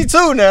getting busy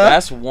too now.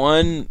 That's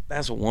one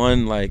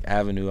like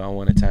avenue I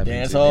want to tap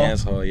into.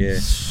 Dance hall, yeah.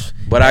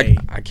 But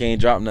I can't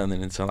drop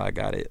nothing until I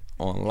got it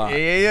on lock.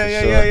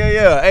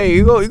 Yeah. Hey,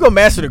 you go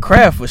master the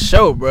craft for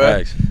sure, bro.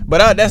 Thanks.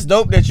 But that's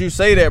dope that you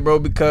say that, bro,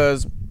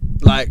 because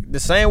like the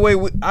same way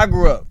I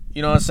grew up,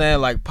 you know what I'm saying?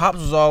 Like Pops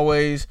was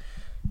always,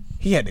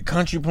 he had the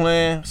country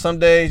playing some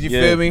days, you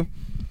feel me?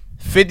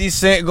 50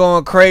 Cent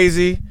going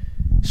crazy.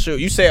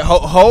 Shoot, you said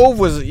Hove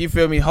was, you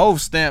feel me?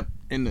 Hove stamped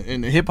in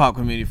the hip hop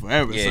community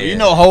forever. Yeah, so you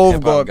know Hove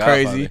hip-hop going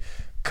crazy.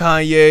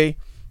 Godfather. Kanye,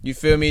 you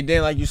feel me?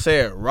 Then like you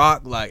said,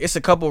 rock. Like it's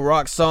a couple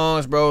rock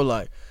songs, bro.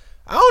 Like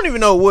I don't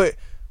even know what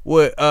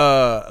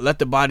Let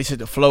the Bodies Hit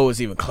the Flow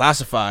is even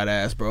classified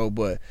as, bro.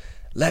 But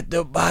Let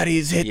the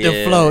Bodies Hit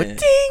the Flow, ding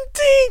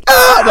ding,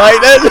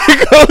 like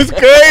that goes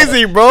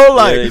crazy, bro.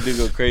 Like they do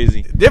go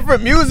crazy.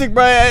 Different music,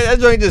 bro. That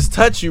joint just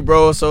touch you,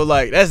 bro. So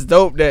like that's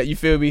dope. That you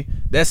feel me?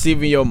 That's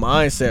even your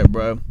mindset,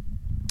 bro.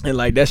 And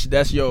like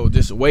that's your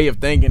just way of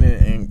thinking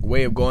and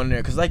way of going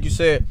there. Cause like you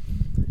said,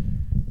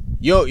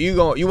 you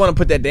want to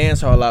put that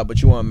dance hall out,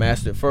 but you want to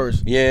master it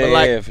first. Yeah, but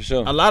like, yeah, for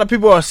sure. A lot of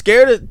people are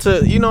scared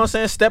to, you know what I'm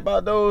saying, step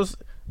out those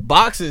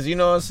boxes, you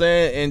know what I'm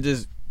saying, and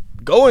just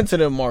go into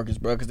them markets,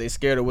 bro, because they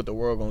scared of what the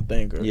world gonna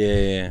think. Or,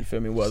 yeah. You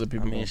feel me? What other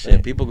people gonna shit,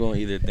 think. people gonna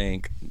either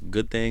think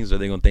good things or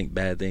they gonna think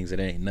bad things. It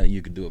ain't nothing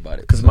you can do about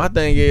it. Because my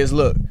thing is,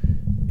 look,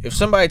 if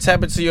somebody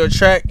tap into your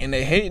track and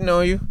they hating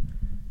on you,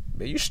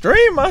 you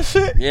stream my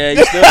shit. Yeah,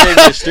 you still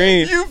able to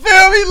stream. You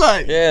feel me?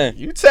 Like, yeah,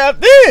 you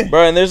tapped in,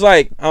 bro. And there's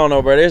like, I don't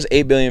know, bro. There's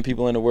 8 billion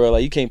people in the world.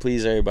 Like, you can't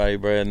please everybody,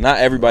 bro. Not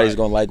everybody's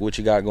gonna like what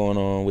you got going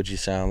on, what you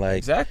sound like.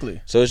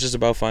 Exactly. So it's just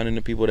about finding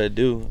the people that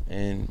do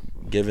and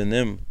giving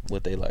them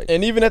what they like.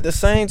 And even at the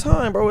same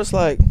time, bro, it's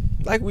like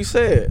we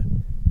said,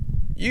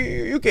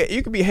 you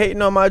could be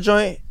hating on my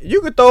joint.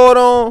 You could throw it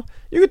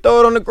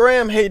on the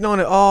gram, hating on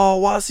it. Oh,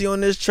 Waasi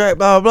on this track,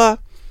 blah blah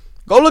blah.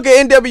 Go look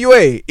at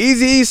NWA.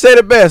 Eazy-E said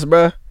it best,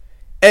 bro.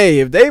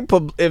 Hey, if they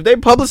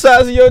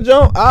publicizing your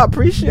jump, I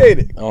appreciate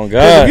it. Oh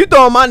God! If you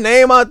throwing my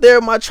name out there,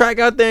 my track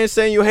out there, and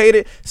saying you hate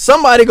it,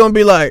 somebody gonna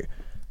be like,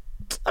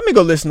 let me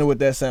go listen to what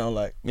that sound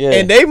like. Yeah.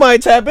 And they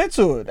might tap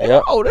into it. They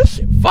like, oh, this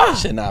shit fire. That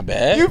shit not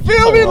bad. You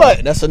feel me?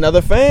 Like, that's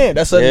another fan.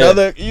 That's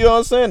another, you know what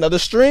I'm saying? Another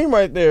stream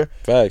right there.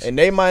 Facts. And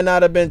they might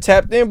not have been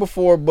tapped in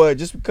before, but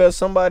just because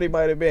somebody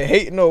might have been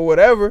hating or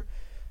whatever,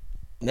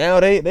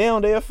 now they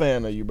a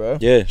fan of you, bro.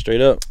 Yeah,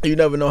 straight up. You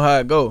never know how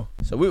it go.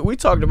 So we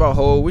talked about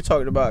Hov, we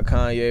talked about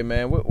Kanye,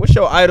 man. What's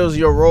your idols,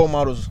 your role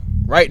models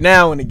right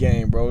now in the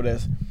game, bro?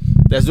 That's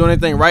doing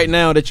anything right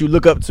now that you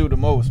look up to the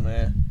most,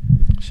 man.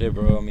 Shit,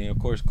 bro. I mean, of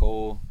course,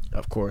 Cole.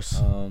 Of course.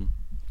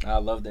 I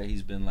love that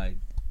he's been like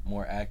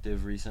more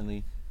active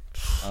recently.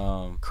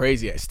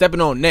 Crazy, stepping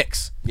on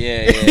necks.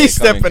 Yeah, he's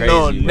stepping crazy,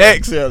 on bro.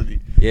 Necks,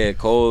 early. Yeah,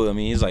 Cole. I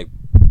mean, he's like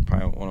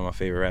probably one of my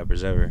favorite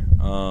rappers ever.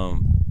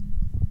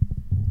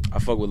 I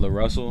fuck with Lil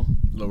Russell.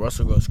 Lil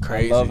Russell goes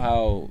crazy. I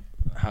love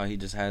how he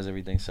just has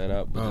everything set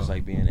up with just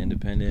like being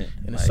independent.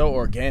 And like, it's so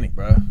organic,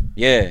 bro.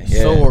 Yeah.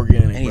 So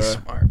organic, and he's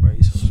bro. Smart, bro.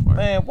 He's so smart.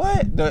 Man,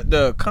 what?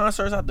 The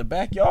concerts out the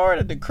backyard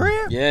at the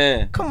crib?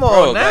 Yeah. Come on,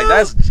 bro, now.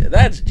 Like,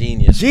 that's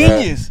genius.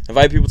 Genius. Bro.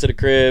 Invite people to the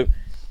crib.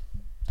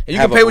 And you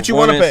can pay what you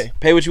want to pay.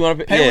 Pay what you want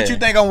to pay. Pay what you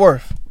think I'm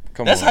worth.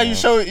 That's how you man.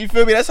 show. You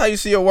feel me? That's how you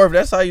see your worth.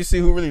 That's how you see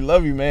who really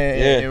love you, man.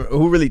 Yeah. And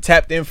who really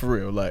tapped in for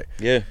real. Like,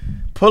 yeah.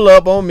 Pull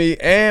up on me.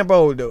 And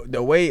bro,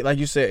 the way, like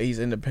you said, he's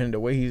independent. The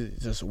way he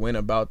just went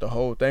about the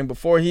whole thing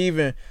before he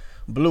even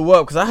blew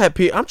up. Because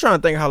I'm trying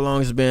to think how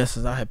long it's been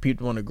since I had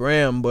peeped on the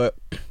gram, but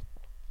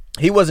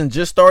he wasn't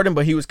just starting,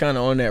 but he was kind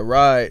of on that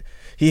ride.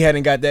 He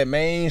hadn't got that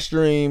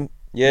mainstream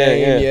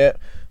name yet,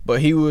 but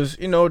he was,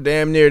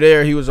 damn near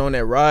there. He was on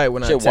that ride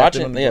when I tapped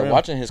him on the gram.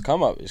 Watching his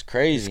come up is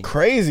crazy. It's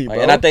crazy, like,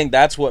 bro. And I think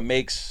that's what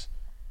makes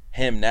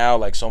him now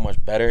like so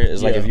much better.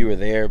 Is like if you were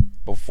there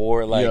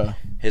before, like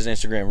his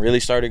Instagram really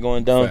started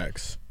going dumb.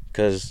 Facts.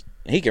 Because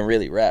he can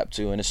really rap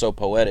too, and it's so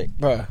poetic.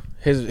 Bro,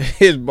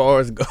 his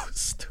bars go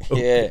stupid.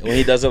 Yeah, when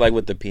he does it like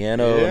with the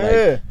piano, and,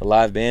 like the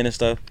live band and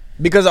stuff.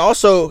 Because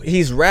also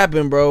he's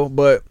rapping, bro,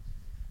 but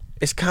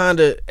it's kind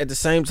of at the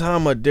same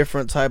time a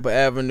different type of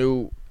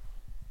avenue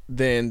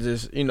than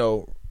just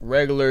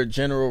regular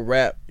general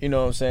rap. You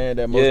know what I'm saying?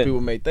 That most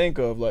people may think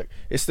of. Like,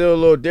 it's still a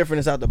little different.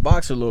 It's out the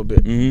box a little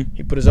bit. Mm-hmm.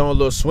 He put his own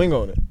little swing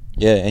on it.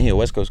 Yeah, and he a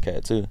West Coast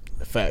cat too.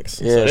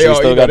 Facts. Yeah, so he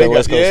still got the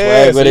West Coast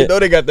swag with it. You know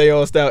they got their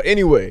own style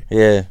anyway.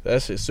 Yeah,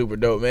 that shit's super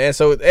dope, man.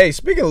 So, hey,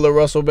 speaking of Lil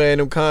Russell, man,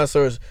 them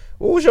concerts,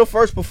 what was your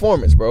first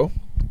performance, bro?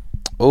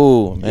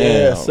 Oh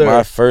man, sir.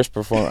 My first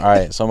performance. All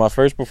right, so my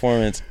first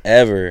performance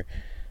ever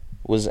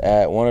was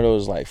at one of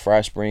those like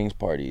Fry Springs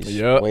parties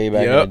way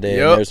back in the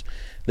day.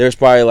 There's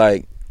probably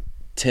like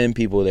 10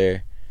 people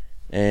there,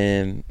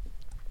 and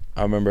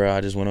I remember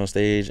I just went on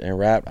stage and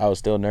rapped. I was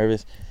still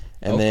nervous,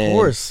 and then of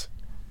course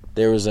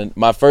there was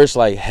my first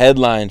like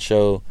headline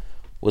show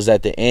was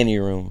at the Annie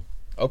Room.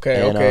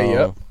 Okay, and,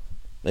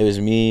 it was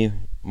me,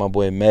 my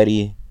boy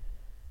Mehdi,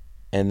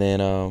 and then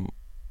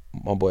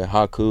my boy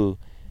Haku.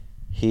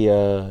 He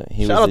shout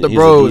out the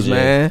bros,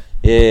 man.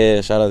 Yeah,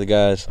 shout out the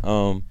guys.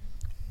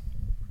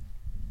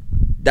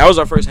 That was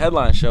our first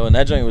headline show, and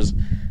that joint was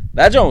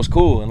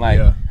cool. And like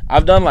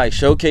I've done like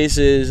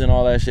showcases and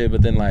all that shit,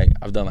 but then like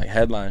I've done like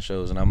headline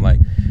shows, and I'm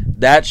like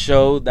that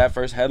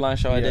first headline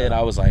show I did,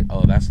 I was like,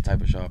 oh, that's the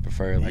type of show I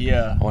prefer. Like,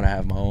 I want to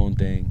have my own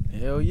thing.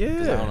 Hell yeah.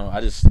 'Cause I don't know,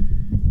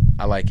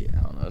 I like it.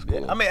 I don't know, it's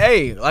cool. I mean,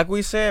 hey, like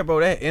we said, bro,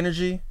 that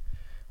energy.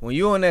 When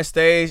you on that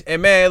stage,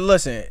 and man,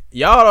 listen,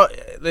 y'all,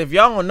 if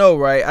y'all don't know,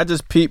 right, I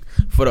just peeped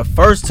for the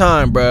first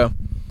time, bro.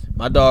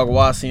 My dog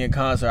Waasi in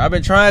concert. I've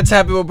been trying to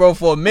tap in with bro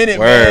for a minute,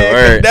 man.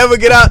 Word. Never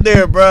get out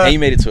there, bro. And you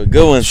made it to a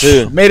good one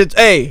too. Made it.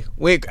 Hey,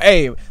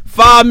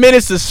 5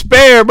 minutes to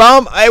spare,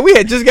 bro. We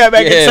had just got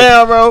back in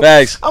town, bro.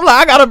 Facts. I'm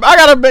like, I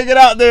gotta make it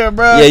out there,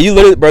 bro. Yeah, you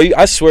literally, bro.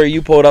 I swear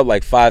you pulled up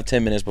like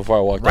 5-10 minutes before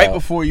I walked out. Right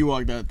before you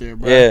walked out there,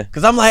 bro. Yeah.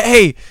 Cause I'm like,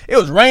 hey, it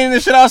was raining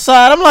and shit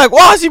outside. I'm like,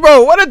 Waasi,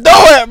 bro, what the door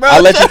at, bro? I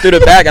let you through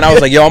the back, and I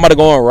was like, yo, I'm about to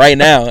go on right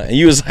now, and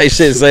you was like,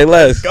 shit, say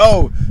less.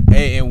 Go.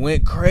 Hey, it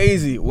went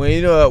crazy.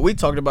 When we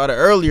talked about it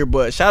earlier,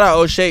 but shout out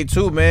O'Shea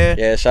too, man.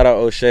 Yeah, shout out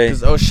O'Shea.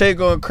 Cause O'Shea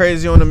going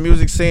crazy on the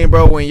music scene,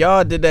 bro. When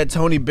y'all did that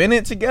Tony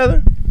Bennett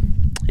together.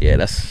 Yeah,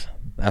 that's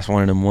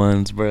one of them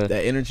ones, bro.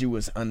 That energy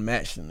was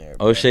unmatched in there,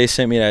 bro. O'Shea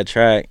sent me that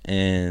track,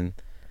 and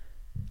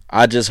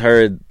I just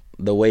heard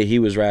the way he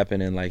was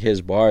rapping and like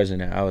his bars in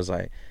it. I was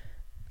like,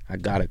 I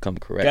gotta come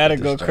correct. Gotta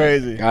go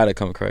crazy. Gotta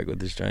come correct with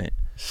this joint.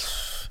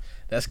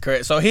 That's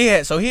correct. So he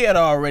had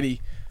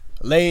already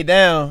laid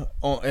down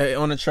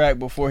on the track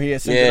before he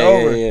had sent it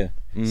over. Yeah.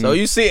 Mm-hmm. So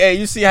you see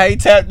how he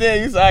tapped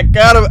in. He's like,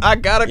 I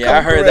gotta. Yeah,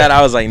 I heard correct. That.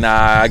 I was like,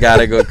 nah, I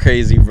gotta go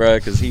crazy, bro,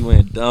 because he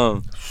went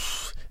dumb.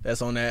 That's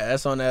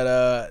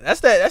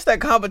that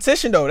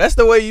competition though. That's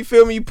the way, you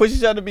feel me, you push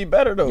each other to be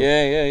better though.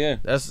 Yeah.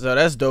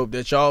 That's dope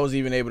that y'all was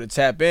even able to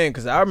tap in,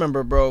 because I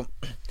remember, bro,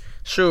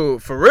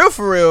 shoot, for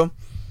real,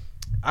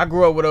 I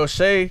grew up with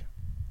O'Shea.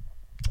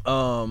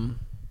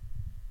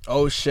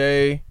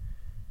 O'Shea.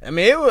 I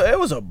mean, it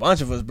was a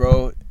bunch of us,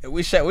 bro.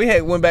 We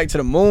had went back to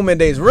the Moonman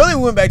days. Really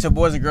went back to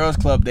Boys and Girls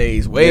Club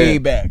days, way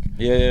back.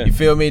 Yeah. You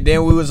feel me?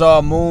 Then we was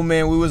all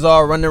Moonman. We was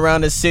all running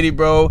around the city,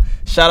 bro.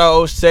 Shout out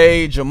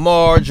O'Shea,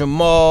 Jamal,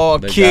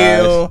 the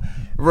Kill, guys.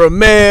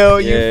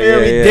 Ramel. You feel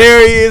me? Yeah.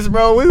 Darius,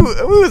 bro. We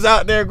was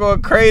out there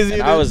going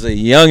crazy. I was a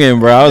youngin',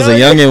 bro. I was a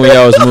youngin' when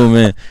y'all was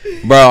Moonman,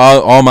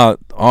 bro.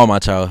 All my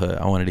childhood,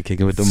 I wanted to kick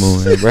it with the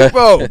Moonman, bro.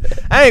 Bro,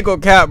 I ain't gonna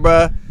cap,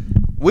 bro.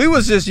 We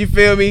was just, you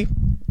feel me,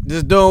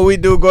 just doing what we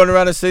do, going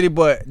around the city.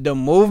 But the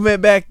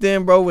movement back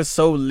then, bro, was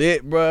so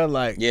lit, bro.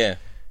 Like, yeah.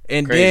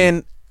 And crazy.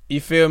 then,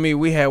 you feel me,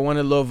 we had one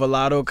of the little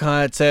Velato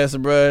contests,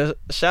 bro.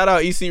 Shout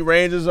out EC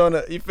Rangers on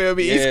the, you feel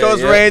me, East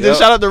Coast Rangers. Yep.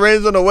 Shout out the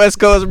Rangers on the West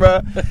Coast,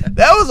 bro.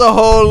 That was a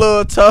whole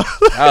little tough.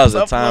 That was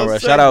a time, bro.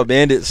 Shout out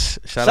Bandits.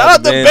 Shout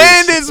out the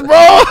Bandits, bro.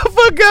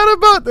 I forgot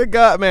about the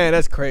God, man.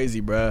 That's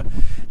crazy, bro.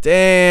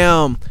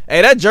 Damn.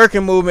 Hey, that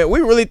jerking movement,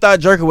 we really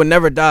thought jerking would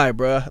never die,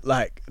 bro.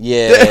 Like,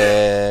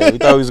 yeah, we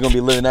thought we was gonna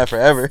be living that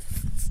forever.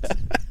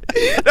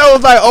 That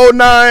was like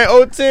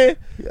 09, 010.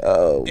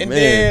 Oh, and man.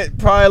 Then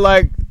probably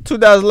like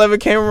 2011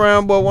 came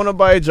around, but won't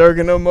nobody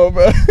jerking no more,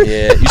 bro.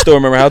 Yeah, you still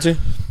remember how to?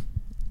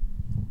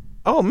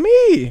 Oh,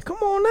 me. Come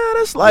on now.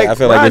 That's like, I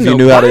feel like if you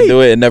knew how to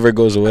do it, it never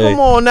goes away. Come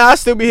on now. I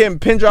still be hitting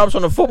pin drops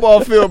on the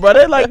football field, bro.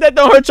 They like, that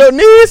don't hurt your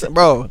knees?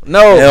 Bro,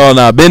 no. Hell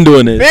nah. Been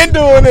doing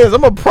this.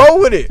 I'm a pro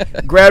with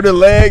it. Grab the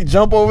leg,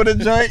 jump over the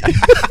joint.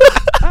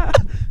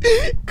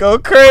 Go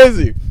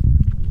crazy.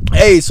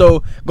 Hey,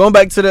 so going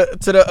back to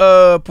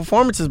the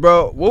performances,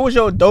 bro. What was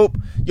your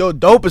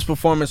dopest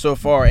performance so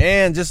far?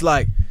 And just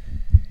like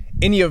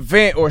any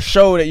event or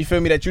show that you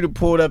feel me that you'd have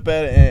pulled up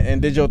at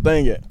and did your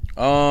thing yet?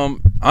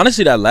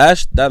 Honestly, that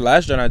last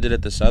joint I did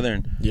at the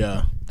Southern,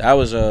 yeah, that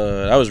was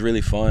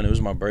really fun. It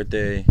was my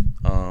birthday.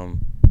 I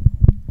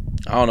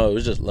don't know, it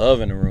was just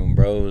love in the room,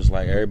 bro. It was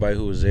like everybody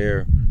who was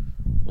there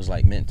was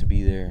like meant to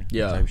be there,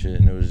 type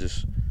shit. And it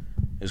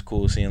was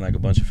cool seeing like a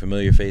bunch of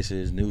familiar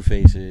faces, new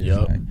faces.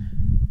 Yep. Like,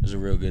 it was a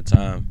real good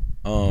time.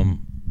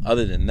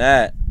 Other than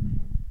that,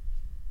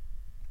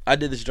 I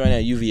did this joint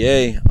at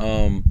UVA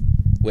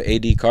with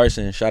AD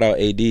Carson. Shout out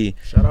AD.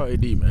 Shout out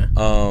AD,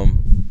 man.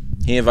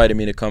 He invited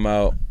me to come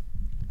out.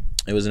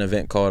 It was an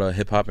event called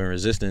Hip Hop and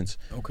Resistance.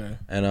 Okay.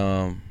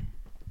 And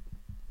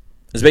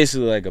it's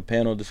basically like a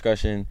panel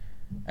discussion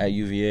at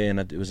UVA, and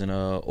it was in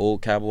a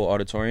old Capitol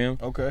Auditorium.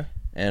 Okay.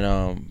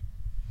 And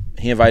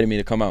he invited me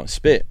to come out and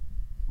spit.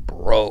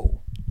 Bro.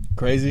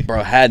 Crazy.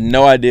 Bro, had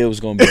no idea it was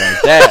going to be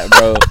like that,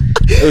 bro.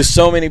 There was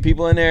so many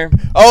people in there.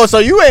 Oh, so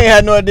you ain't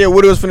had no idea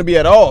what it was going to be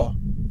at all?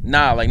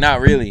 Nah, like not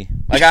really.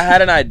 Like I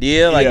had an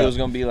idea, like it was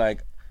going to be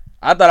like,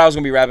 I thought I was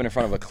going to be rapping in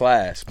front of a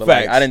class, but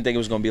like I didn't think it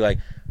was going to be like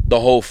the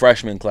whole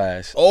freshman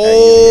class.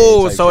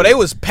 Oh, so they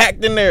was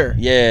packed in there.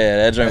 Yeah,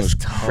 that joint was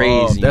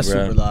crazy, That's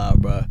bro. super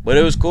loud, bro. But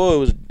it was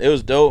cool. It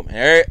was dope.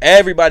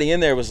 Everybody in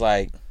there was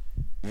like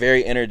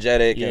very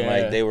energetic and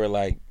like they were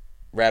like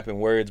rapping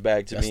words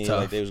back to me.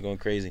 Tough. Like they was going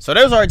crazy. So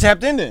they was already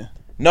tapped in there.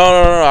 No.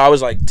 I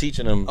was like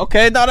teaching them.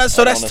 Okay, no, that's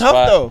tough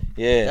though.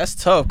 Yeah, that's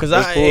tough because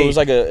cool. It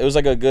was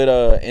like a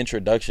good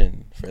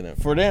introduction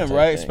for them.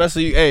 Right?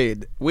 Especially, hey,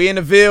 we in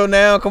the Ville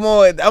now. Come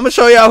on, I'm gonna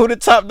show y'all who the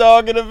top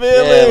dog in the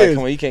Ville is. Like,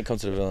 come on, you can't come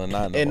to the Ville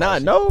and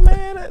not know,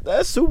 man.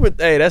 That's super.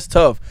 Hey, that's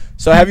tough.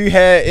 So, have you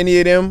had any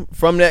of them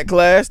from that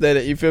class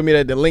that you feel me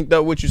that they linked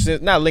up with you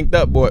since? Not linked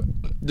up, but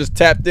just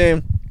tapped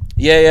in.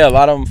 Yeah. A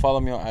lot of them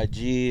follow me on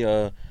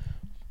IG.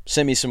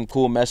 Sent me some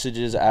cool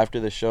messages after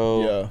the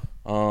show.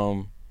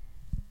 Yeah.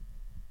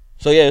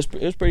 So yeah,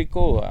 it was pretty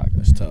cool.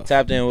 That's tough.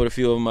 Tapped in with a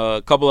few of them.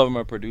 A couple of them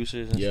are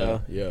producers and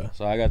stuff. Yeah.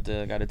 So I got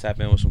to tap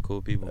in with some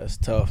cool people. That's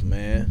tough,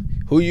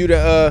 man. Who you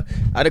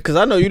because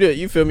I know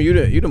you feel me,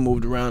 you done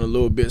moved around a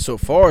little bit so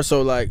far.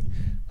 So like,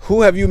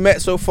 who have you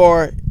met so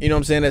far, you know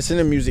what I'm saying, that's in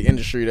the music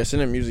industry, that's in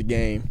the music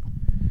game,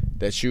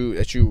 that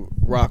you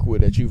rock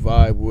with, that you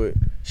vibe with?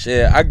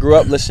 Shit, I grew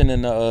up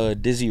listening to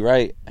Dizzy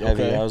Wright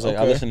heavy. Okay,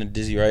 I listened to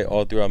Dizzy Wright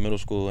all throughout middle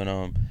school,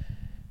 and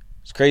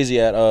it's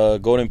crazy at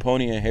Golden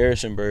Pony in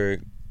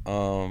Harrisonburg.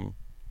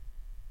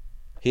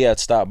 He had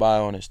stopped by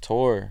on his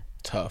tour.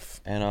 Tough.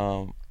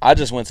 And I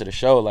just went to the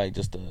show like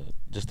just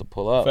to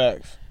pull up.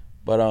 Facts.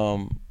 But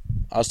I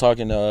was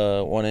talking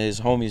to one of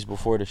his homies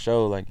before the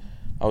show. Like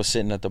I was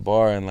sitting at the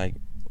bar and like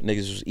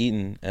niggas was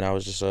eating, and I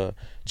was just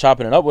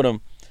chopping it up with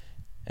him.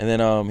 And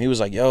then he was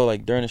like, yo,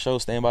 like during the show,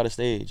 stand by the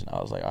stage. And I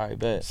was like, all right,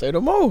 bet. Say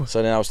no more.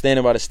 So then I was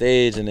standing by the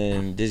stage, and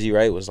then Dizzy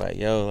Wright was like,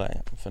 yo, like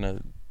I'm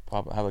finna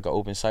have like an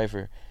open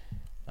cypher.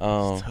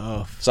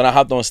 Tough. So then I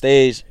hopped on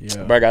stage,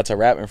 Yeah. but I got to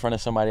rap in front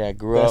of somebody I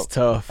grew That's up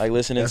tough. like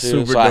listening That's to.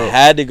 super So I dope.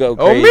 had to go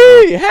crazy.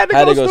 Oh me, had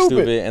to go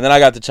stupid. And then I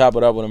got to chop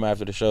it up with him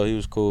after the show. He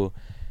was cool.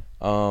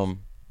 I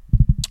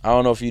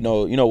don't know if you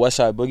know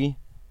Westside Boogie.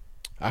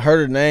 I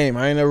heard her name.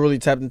 I ain't never really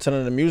tapped into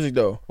none of the music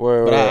though.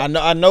 Where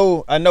I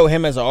know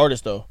him as an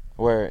artist though.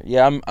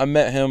 I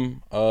met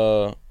him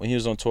when he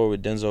was on tour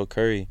with Denzel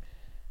Curry,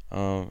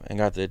 and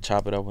got to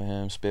chop it up with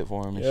him, spit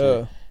for him and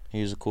shit.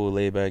 He was a cool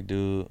laid back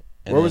dude.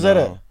 And Where was that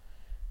at?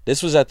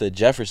 This was at the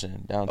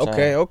Jefferson downtown.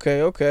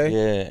 Okay.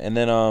 Yeah, and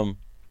then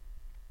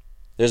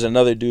there's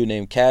another dude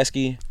named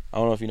Kasky. I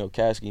don't know if you know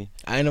Kasky.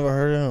 I ain't never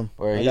heard of him.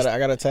 I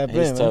gotta tap in.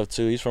 He's tough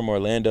too. He's from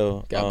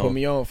Orlando. Gotta put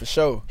me on for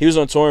sure. He was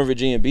on tour in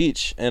Virginia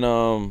Beach,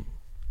 and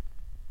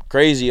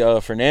crazy.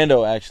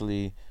 Fernando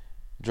actually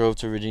drove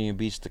to Virginia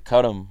Beach to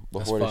cut him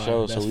before the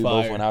show, so we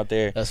both went out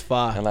there. That's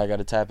fine. And like got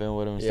to tap in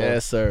with him.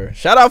 Yes, sir.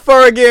 Shout out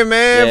Fur again,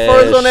 man. Yeah,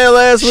 Fur's on there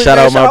last week. Shout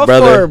out my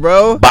brother, Fur,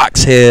 bro.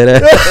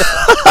 Boxhead.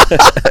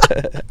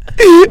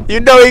 You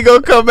know he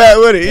gonna come back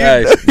with it.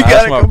 You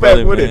gotta come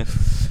back with it.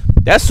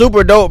 That's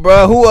super dope,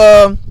 bro. Who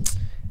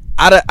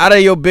out of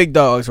your big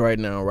dogs right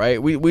now,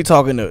 right? We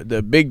talking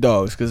the big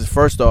dogs, because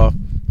first off,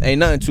 ain't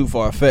nothing too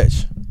far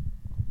fetched.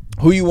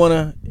 Who you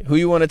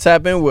wanna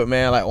tap in with,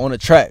 man? Like on the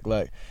track,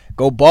 like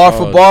go bar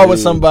for bar with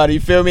somebody. You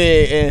feel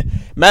me? And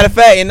matter of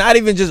fact, and not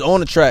even just on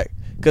the track,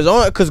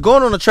 cause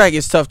going on the track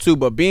is tough too.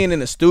 But being in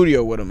the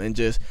studio with them and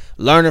just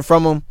learning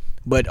from them,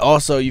 but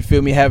also you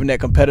feel me having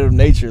that competitive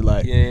nature,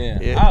 like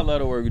yeah. I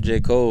love to work with J.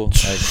 Cole.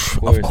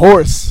 Like, of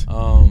course.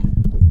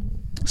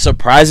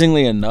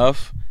 Surprisingly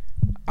enough,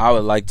 I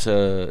would like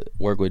to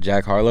work with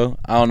Jack Harlow.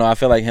 I don't know. I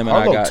feel like him and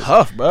Harlow I got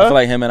tough, bro. I feel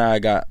like him and I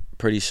got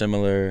pretty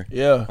similar,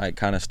 like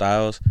kind of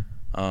styles.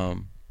 I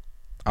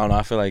don't know.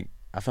 I feel like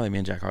me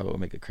and Jack Harlow would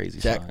make a crazy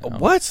song.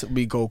 What?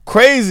 We go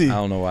crazy. I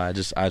don't know why.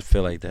 I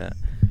feel like that.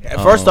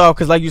 First off,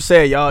 because like you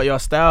said, y'all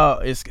style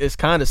is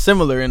kind of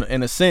similar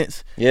in a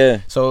sense.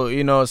 Yeah. So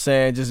you know what I'm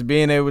saying, just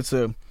being able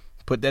to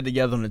put that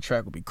together on the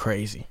track would be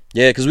crazy.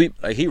 Yeah, because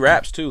he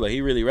raps too. Like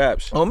he really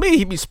raps. On me,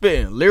 he be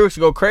spitting lyrics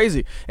go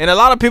crazy, and a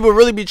lot of people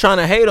really be trying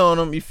to hate on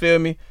him. You feel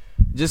me?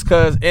 Just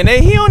cause, and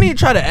he don't even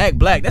try to act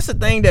black. That's the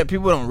thing that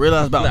people don't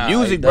realize about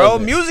music, bro.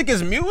 Music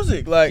is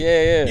music. Like,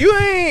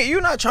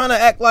 you not trying to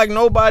act like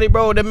nobody,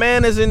 bro. The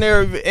man is in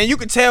there, and you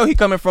can tell he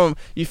coming from,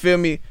 you feel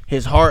me,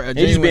 his heart, a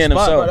genuine being spot,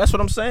 himself. bro. That's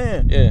what I'm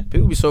saying. Yeah,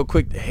 people be so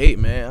quick to hate,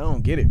 man. I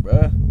don't get it,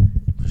 bro.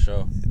 For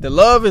sure. The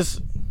love is,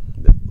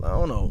 I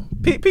don't know,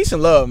 peace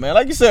and love, man.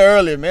 Like you said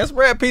earlier, man,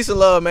 spread peace and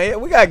love, man.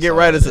 We gotta get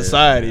right in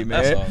society,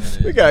 man.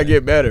 We gotta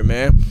get better,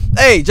 man.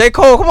 Hey, J.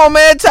 Cole, come on,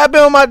 man. Tap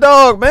in with my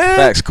dog, man.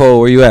 Facts,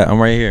 Cole. Where you at?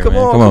 I'm right here. Come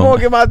on,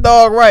 get my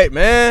dog right,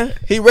 man.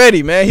 He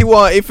ready, man. He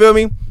want, you feel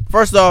me?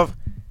 First off,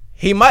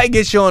 he might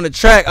get you on the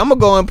track. I'm gonna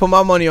go and put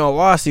my money on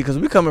Waasi, because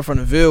we coming from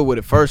the Ville with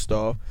it. First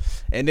off,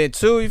 and then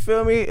two, you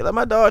feel me? Let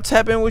my dog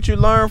tap in with you,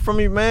 learn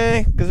from you,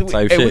 man. Because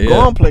we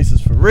going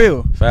places for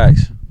real.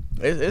 Facts.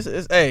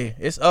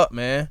 It's up,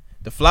 man.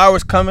 The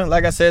flowers coming.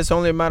 Like I said, it's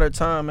only a matter of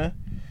time, man.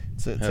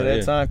 To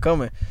that time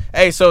coming.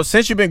 Hey, so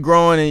since you've been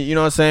growing and, you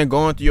know what I'm saying,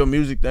 going through your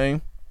music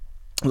thing,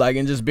 like,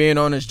 and just being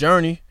on this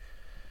journey,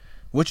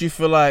 what you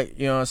feel like,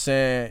 you know what I'm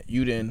saying,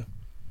 you didn't,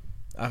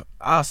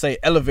 I'll say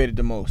elevated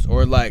the most,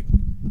 or like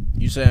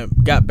you saying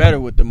got better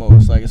with the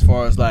most, like as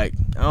far as like,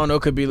 I don't know,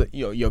 it could be like,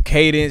 your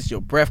cadence,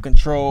 your breath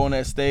control on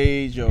that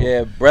stage.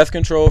 Yeah, breath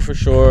control for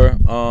sure.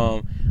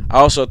 I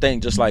also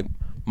think just like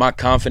my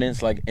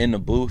confidence, like in the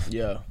booth,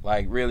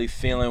 like really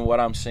feeling what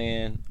I'm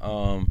saying,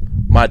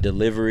 my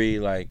delivery,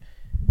 like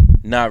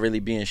not really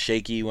being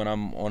shaky when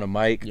I'm on a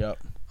mic.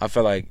 I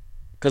feel like,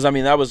 because I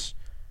mean that was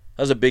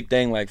a big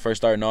thing, like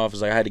first starting off,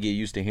 is like I had to get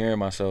used to hearing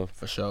myself.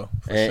 For sure.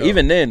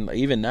 Even then,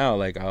 even now,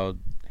 like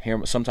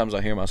sometimes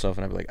I'll hear myself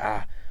and I'll be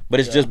like, but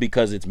it's just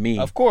because it's me.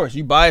 Of course,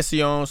 you bias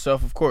your own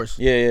self, of course.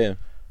 Yeah.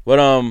 But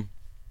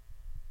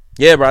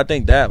yeah, bro, I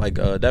think that like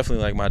definitely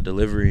like my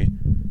delivery,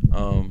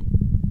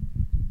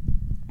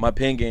 my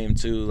pen game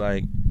too,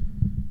 like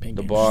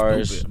the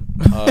bars.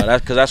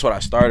 That's because that's what I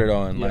started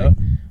on. Like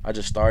I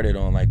just started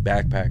on like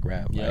backpack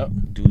rap. Yep.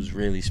 Like dudes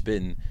really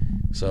spitting.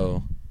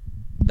 So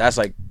that's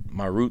like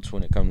my roots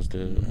when it comes to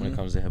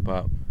hip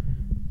hop.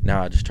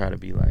 Now I just try to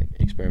be like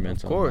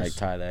experimental, and, like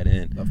tie that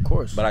in. Of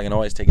course. But I can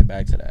always take it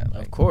back to that.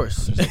 Like, of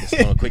course. Just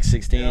on a quick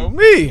 16. You know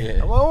me.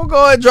 Yeah. We'll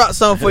go ahead and drop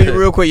something for you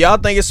real quick. Y'all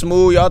think it's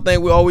smooth. Y'all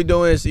think all we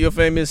doing is, you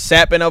feel me,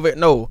 sapping of it.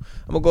 No.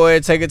 I'm going to go ahead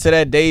and take it to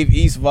that Dave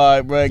East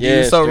vibe, bro. Give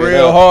you some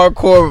real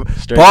hardcore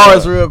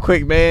bars real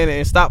quick, man.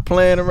 And stop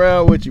playing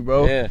around with you,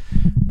 bro. Yeah.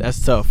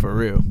 That's tough, for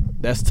real.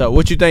 That's tough.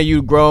 What you think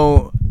you've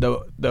grown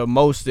the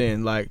most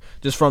in? Like,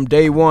 just from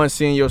day one,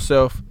 seeing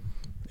yourself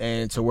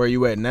and to where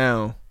you at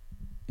now.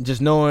 Just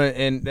knowing,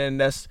 and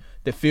that's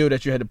the field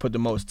that you had to put the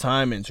most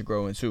time in to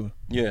grow into.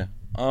 Yeah.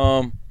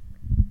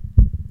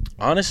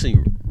 Honestly,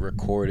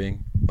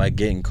 recording, like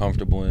getting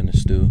comfortable in the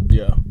stew.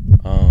 Yeah.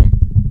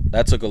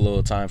 That took a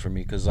little time for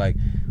me because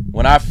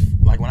when I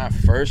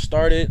first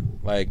started,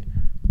 like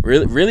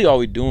really all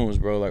we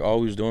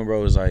was doing,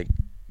 bro, was like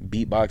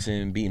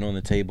beatboxing, beating on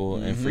the table,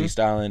 and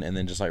freestyling, and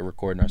then just like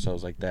recording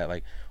ourselves like that,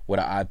 like with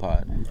an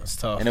iPod. That's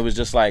tough. And it was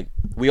just like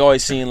we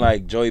always seen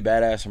like Joey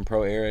Badass from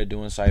Pro Era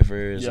doing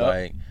ciphers,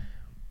 like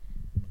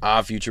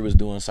Odd Future was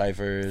doing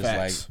ciphers.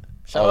 Facts.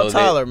 Like shout out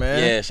Tyler, man.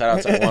 Yeah, shout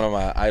out to one of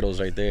my idols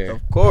right there.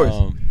 Of course.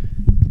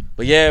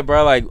 But yeah,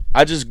 bro, like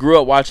I just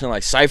grew up watching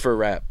like cypher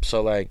rap,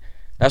 so like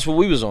that's what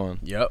we was on.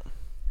 Yep.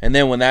 And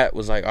then when that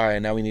was like, all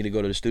right, now we need to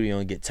go to the studio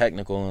and get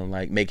technical and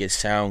like make it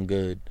sound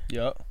good.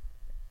 Yep.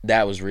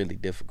 That was really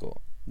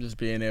difficult. Just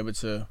being able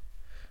to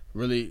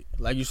really,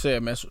 like you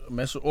said, mess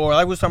or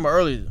like we was talking about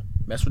earlier,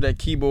 mess with that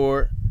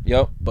keyboard.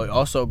 Yep. But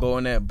also go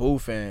in that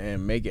booth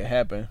and make it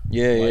happen.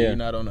 Yeah, while yeah. You're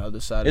not on the other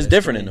side. It's of that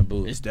different screen. in the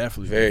booth. It's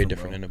definitely very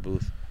different in the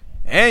booth.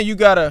 And you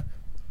gotta,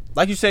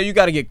 like you said, you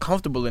gotta get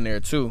comfortable in there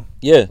too.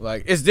 Yeah.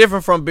 Like it's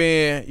different from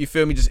being, you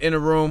feel me, just in a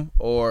room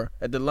or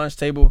at the lunch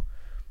table.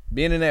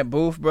 Being in that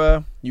booth,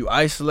 bro, you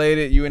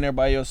isolated, you in there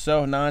by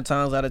yourself 9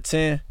 times out of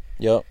 10.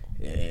 Yep.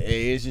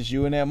 It's just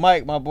you and that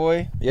mic, my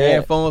boy. Yeah.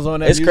 Headphones on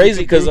that. It's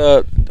crazy because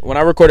when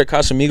I recorded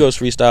Casamigos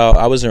freestyle,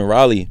 I was in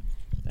Raleigh,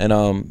 and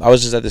I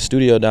was just at the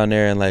studio down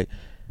there, and like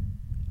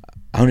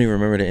I don't even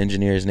remember the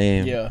engineer's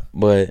name. Yeah.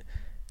 But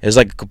it was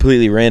like a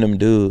completely random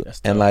dude,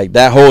 and like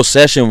that whole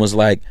session was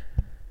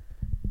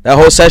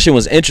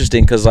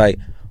interesting because like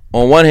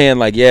on one hand,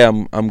 like yeah,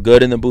 I'm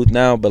good in the booth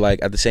now, but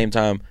like at the same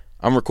time,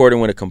 I'm recording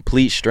with a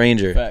complete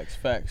stranger.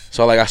 Facts.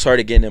 So like I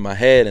started getting in my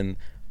head, and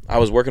I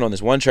was working on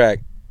this one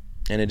track,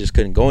 and it just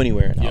couldn't go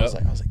anywhere. And I was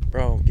like,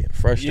 bro, I'm getting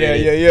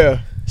frustrated.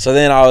 Yeah. So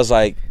then I was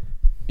like,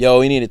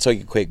 yo, we need to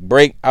take a quick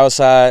break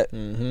outside.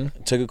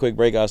 Took a quick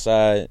break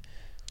outside.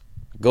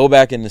 Go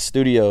back in the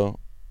studio.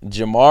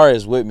 Jamar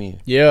is with me.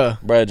 Yeah.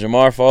 Bro,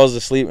 Jamar falls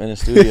asleep in the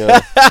studio,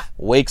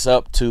 wakes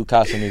up to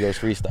Casamigos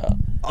freestyle.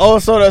 Oh,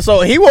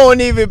 so he won't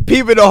even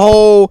peep at the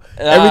whole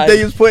everything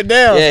he was putting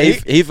down. Yeah,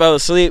 he fell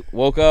asleep,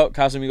 woke up,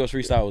 Casamigos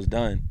freestyle was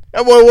done.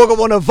 That boy woke up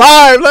on a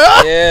vibe.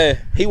 Like, yeah,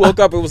 he woke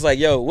up and was like,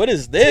 yo, what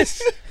is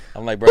this?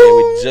 I'm like, bro,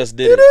 we just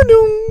did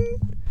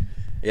it.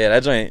 Yeah,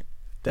 that joint.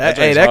 That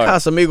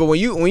Casamigo,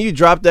 when you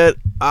dropped that,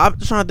 I'm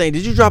trying to think,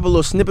 did you drop a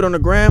little snippet on the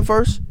gram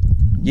first?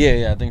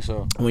 Yeah, I think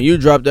so. When you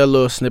dropped that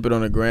little snippet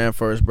on the gram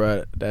first,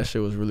 bro, that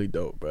shit was really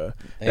dope, bro.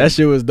 That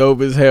shit was dope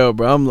as hell,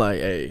 bro. I'm like,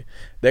 hey,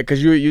 that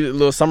because you a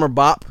little summer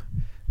bop.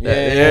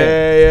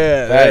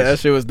 Yeah. That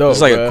shit was dope.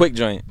 It's like bro. A quick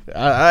joint.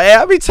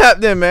 I be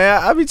tapped in,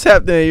 man. I be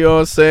tapped in. You know what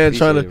I'm saying?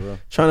 Trying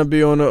to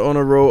be on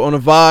a road, on a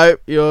vibe.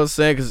 You know what I'm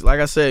saying? Because like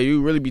I said,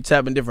 you really be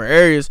tapping different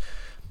areas,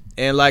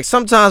 and like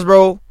sometimes,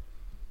 bro,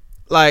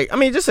 like I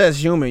mean, just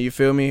as human, you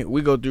feel me?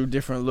 We go through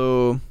different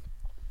little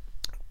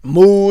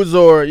moods,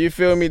 or you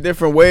feel me,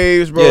 different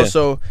waves, bro. Yeah.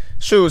 So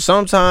shoot,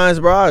 sometimes,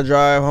 bro, I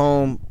drive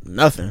home,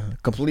 nothing,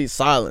 complete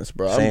silence,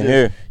 bro. Same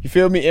here. You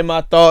feel me, in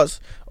my thoughts,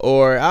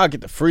 or I'll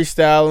get the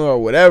freestyling or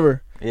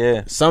whatever.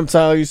 Yeah.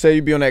 Sometimes you say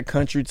you be on that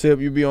country tip,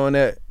 you be on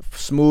that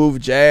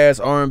smooth jazz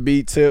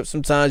R&B tip.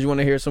 Sometimes you want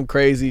to hear some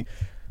crazy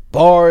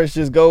bars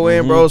just go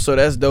in, bro. So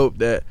that's dope.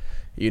 That,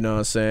 you know what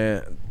I'm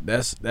saying,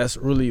 that's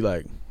really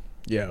like,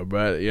 yeah,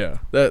 bro. Yeah,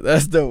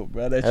 that's dope,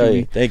 bro.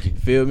 Thank you.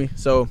 Feel me?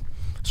 So.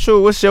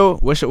 Sure, what's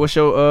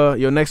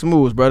your next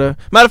moves, brother?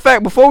 Matter of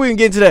fact, before we even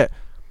get into that,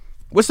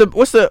 what's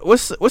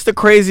the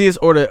craziest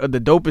or the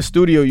dopest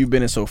studio you've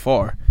been in so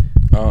far?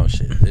 Oh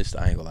shit,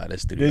 I ain't gonna lie,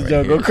 this studio.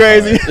 This go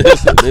crazy.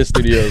 This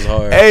studio is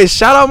hard. Hey,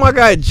 shout out my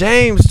guy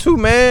James too,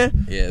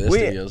 man. Yeah, this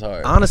studio is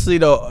hard. Honestly,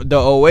 the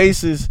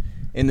Oasis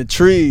in the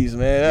trees,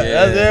 man.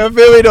 That's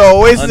feel me, the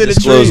Oasis in the trees.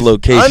 Undisclosed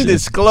location.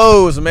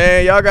 Undisclosed,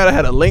 man. Y'all gotta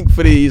have a link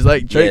for these,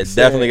 like Drake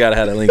said. Definitely gotta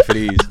have a link for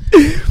these.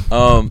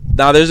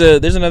 Now there's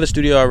another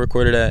studio I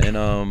recorded at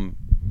in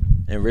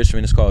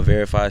Richmond. It's called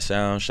Verify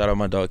Sound. Shout out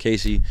my dog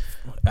Casey.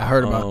 I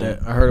heard about that.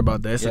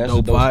 It's a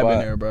dope vibe spot in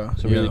there, bro.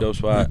 It's a really dope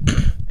spot.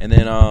 And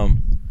then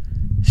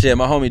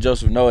my homie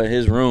Joseph Noah,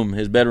 his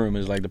bedroom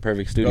is like the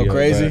perfect studio. Go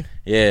crazy. Bro.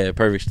 Yeah,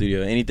 perfect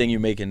studio. Anything you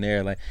make in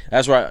there, like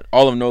that's why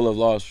all of No Love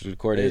Lost was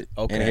recorded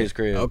in his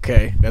crib.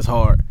 Okay, that's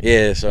hard.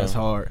 Yeah, so that's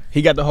hard.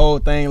 He got the whole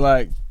thing,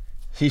 like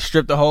he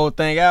stripped the whole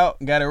thing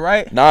out, got it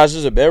right. Nah, it's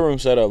just a bedroom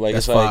setup. Like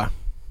that's it's fire. Like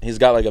he's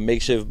got like a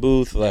makeshift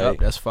booth. Like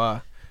that's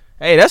fire.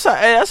 Hey, that's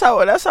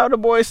how the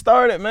boys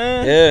started,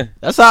 man. Yeah.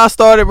 That's how I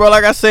started, bro.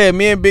 Like I said,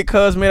 me and Big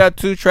Cuz made our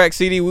 2-track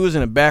CD. We was in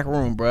the back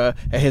room, bro,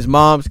 at his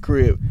mom's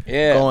crib.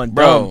 Yeah, going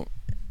bro. dumb.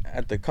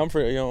 At the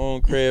comfort of your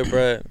own crib,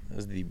 bro,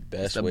 is the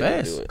best way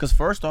to do it. Because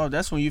first off,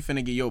 that's when you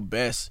finna get your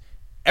best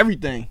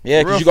everything.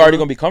 Yeah, because you already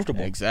gonna be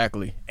comfortable.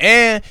 Exactly.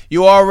 And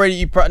you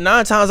already 9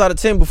 times out of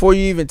 10 before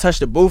you even touch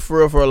the booth for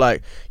real, for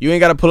like you ain't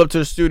gotta pull up to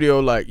the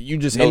studio, like you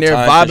just in there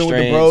vibing with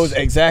the bros.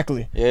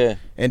 Exactly. Yeah.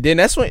 And then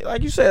that's when,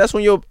 like you said, that's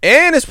when you'll,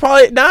 and it's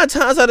probably 9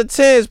 times out of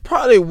 10 it's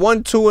probably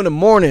 1, 2 in the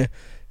morning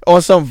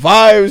on some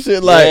vibe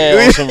shit, like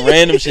on some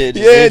random shit.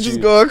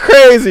 Just going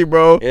crazy,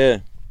 bro. Yeah.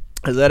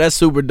 Cause that's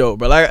super dope,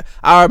 bro. Like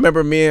I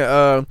remember me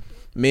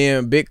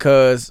and Big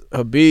Cuz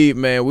Habib,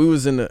 man, we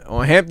was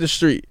on Hampton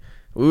Street.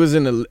 We was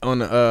in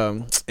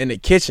the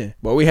kitchen,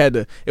 but we had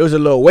it was a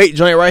little weight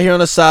joint right here on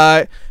the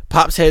side.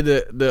 Pops had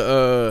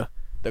the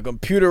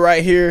computer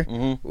right here.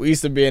 Mm-hmm. We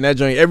used to be in that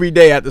joint every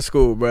day after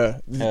school, bro.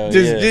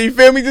 You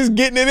feel me? Just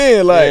getting it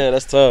in, like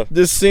that's tough.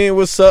 Just seeing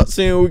what's up,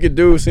 seeing what we could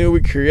do, seeing what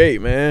we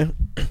create, man.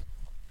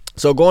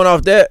 So going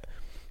off that,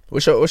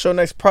 what's your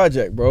next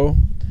project, bro?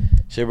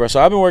 Shit, bro.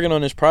 So I've been working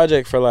on this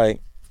project for like,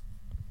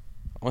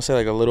 I want to say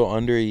like a little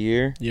under a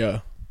year. Yeah.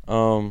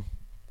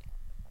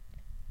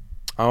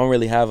 I don't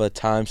really have a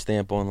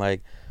timestamp on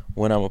like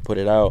when I'm gonna put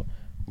it out,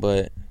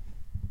 but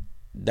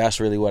that's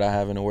really what I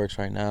have in the works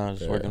right now.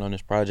 Just working on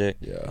this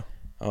project. Yeah.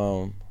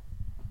 I'm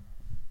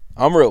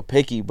real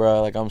picky,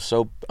 bro. Like I'm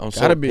so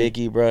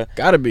picky, bro.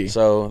 Gotta be.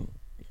 So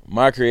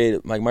my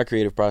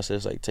creative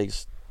process like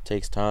takes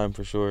time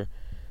for sure.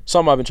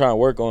 Something I've been trying to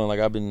work on. Like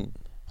I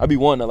be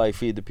wanting to like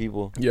feed the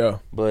people. Yeah.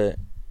 But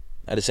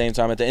at the same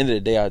time, at the end of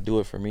the day, I do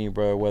it for me,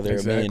 bro. Whether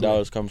 $1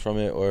 million comes from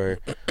it or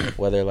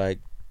whether like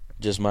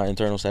just my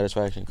internal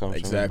satisfaction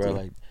comes from it, bro.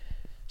 Like,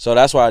 so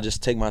that's why I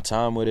just take my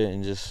time with it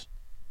and just,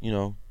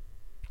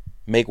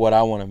 make what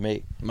I want to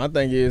make. My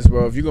thing is,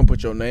 bro, if you're gonna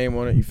put your name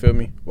on it, you feel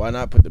me? Why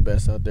not put the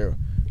best out there?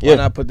 Why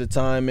not put the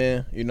time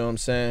in? You know what I'm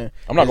saying?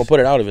 I'm not gonna put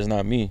it out if it's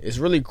not me. It's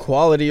really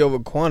quality over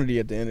quantity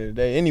at the end of the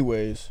day,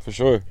 anyways. For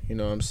sure. You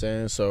know what I'm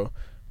saying? So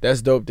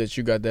that's dope that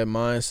you got that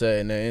mindset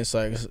and that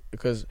insight.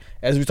 Because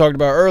as we talked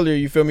about earlier,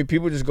 you feel me?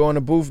 People just go in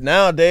the booth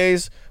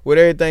nowadays with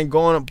everything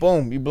going up.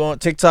 Boom, you blow on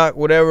TikTok,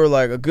 whatever.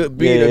 Like a good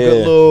beat,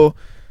 good little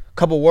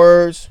couple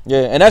words.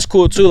 Yeah, and that's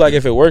cool too. Like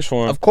if it works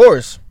for them, of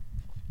course.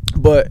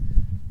 But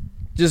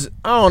just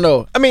I don't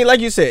know. I mean, like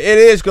you said, it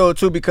is go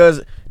too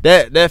because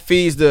that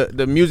feeds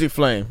the music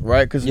flame,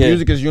 right? Because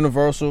music is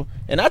universal,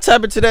 and I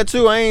tap into that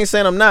too. I ain't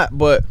saying I'm not,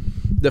 but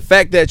the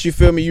fact that you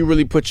feel me, you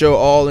really put your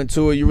all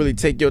into it, you really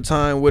take your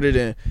time with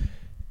it,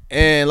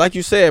 and like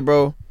you said,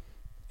 bro,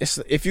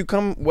 if you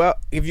come out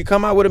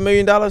with $1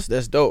 million,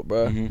 that's dope,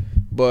 bro. Mm-hmm.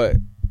 But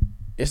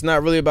it's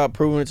not really about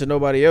proving it to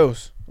nobody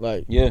else.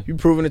 Like you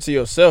proving it to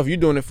yourself. You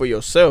doing it for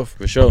yourself.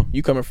 For sure.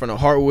 You coming from the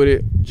heart with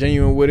it,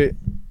 genuine with it,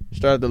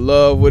 started to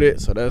love with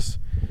it. So that's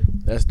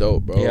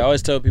dope, bro. Yeah, I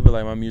always tell people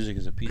like my music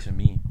is a piece of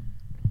me.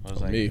 I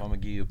was like, if I'm gonna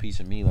give you a piece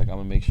of me, like I'm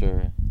gonna make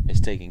sure it's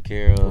taken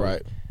care of.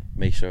 Right.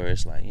 Make sure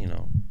it's like,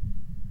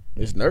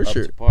 it's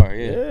nurtured. Up to par,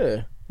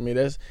 yeah. I mean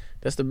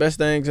that's the best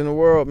things in the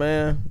world,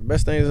 man. The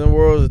best things in the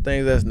world is the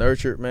things that's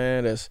nurtured,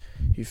 man. That's,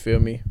 you feel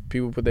me?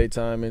 People put their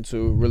time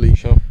into, really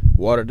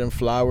water them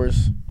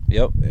flowers.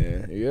 Yep.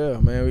 Yeah,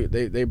 man.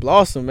 They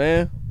blossom,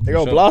 man. They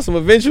gonna blossom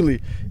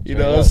eventually. You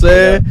know what I'm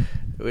saying?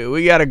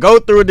 We gotta go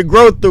through it to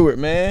grow through it,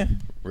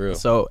 man. Real.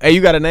 So, hey,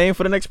 you got a name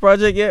for the next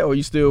project yet, or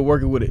you still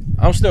working with it?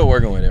 I'm still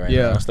working with it right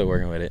now. I'm still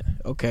working with it.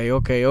 Okay.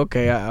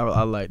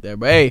 I like that.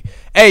 But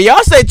hey,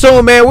 y'all stay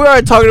tuned, man. We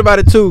already talking about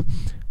it too.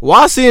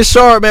 Waasi and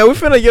Sharp, man. We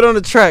finna get on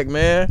the track,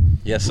 man.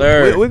 Yes,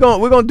 sir. We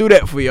gonna do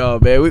that for y'all,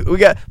 man. We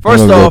got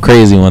first off,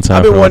 crazy one time.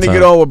 I've been wanting to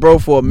get on with bro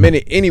for a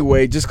minute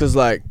anyway, just cause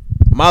like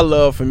my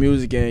love for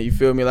music and you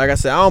feel me. Like I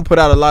said, I don't put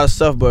out a lot of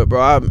stuff, but bro,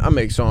 I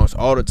make songs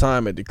all the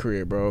time at the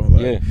crib, bro.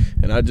 Like,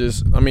 and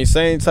I mean,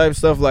 same type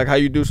stuff like how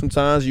you do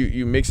sometimes.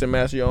 You mix and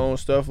master your own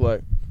stuff.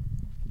 Like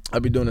I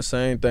be doing the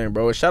same thing,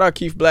 bro. Shout out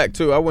Keith Black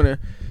too. I went and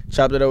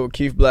chopped it up with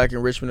Keith Black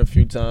in Richmond a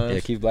few times. Yeah,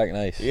 Keith Black,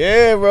 nice.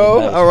 Yeah, bro.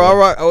 Nice, all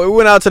right. Oh, we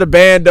went out to the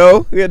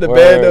bando. We had the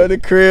bando in the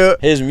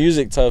crib. His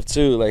music tough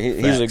too. Like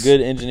he's a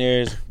good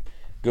engineer,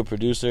 good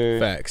producer.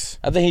 Facts.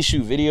 I think he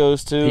shoot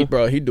videos too.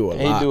 He do a lot.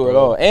 He do it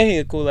all, and he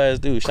a cool ass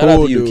dude. Shout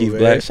out to you, Keith man.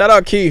 Black. Shout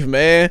out Keith,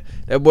 man.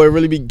 That boy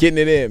really be getting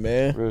it in,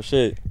 man. Real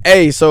shit.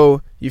 Hey,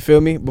 so you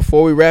feel me?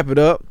 Before we wrap it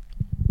up,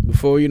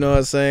 before you know what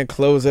I'm saying,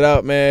 close it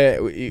out,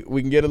 man.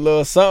 We can get a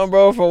little something,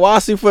 bro, from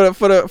Waasi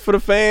for the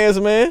fans,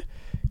 man.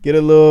 Get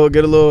a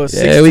little.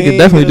 16, yeah, we could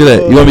definitely do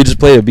that. You want me to just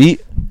play a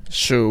beat?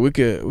 Sure, we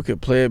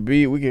could play a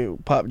beat. We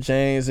could pop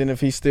James in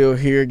if he's still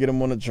here. Get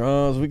him on the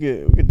drums. We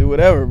could do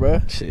whatever, bro.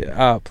 Shit,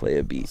 I'll play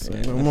a beat.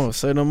 Say no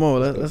more.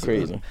 Let's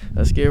crazy.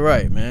 Let's get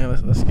right, man.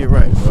 Let's get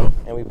right, bro.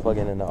 And we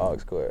plugging in the aux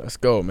cord. Let's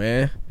go,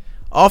 man.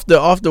 Off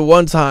the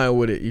one time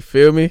with it. You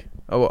feel me?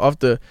 Off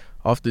the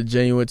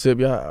genuine tip.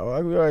 Y'all,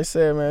 like we already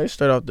said, man.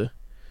 Start out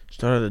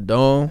the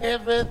dome.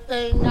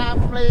 Everything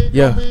I play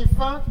be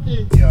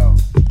funky.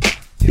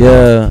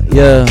 Yeah.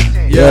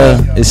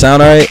 It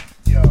sound alright?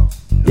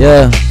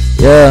 Yeah.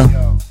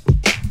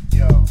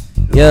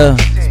 Yeah,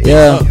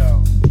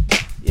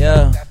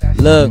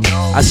 look,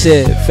 I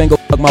said, finger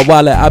fuck my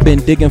wallet, I've been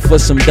digging for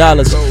some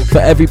dollars. For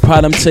every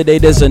problem today,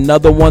 there's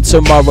another one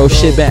tomorrow.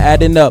 Shit been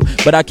adding up,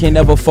 but I can't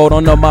never fold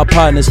on all my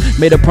partners.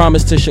 Made a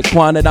promise to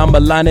Shaquan that I'm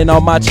aligning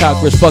all my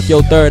chakras. Fuck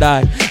your third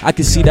eye, I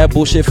can see that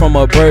bullshit from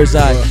a bird's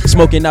eye.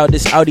 Smoking out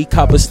this Audi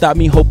copper, stop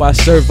me, hope I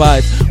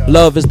survive.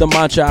 Love is the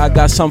mantra, I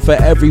got some for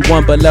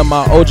everyone. But let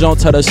my old John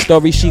tell the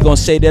story, she gon'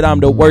 say that I'm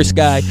the worst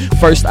guy.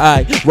 First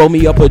eye, roll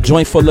me up a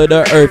joint full of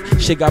the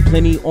earth. Shit got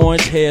plenty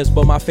orange hairs,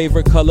 but my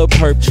favorite color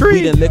perp.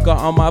 Weed and liquor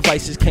on my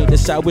vices, can't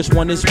decide which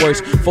one is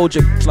worse. Fold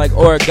your like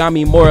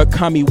origami,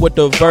 Murakami with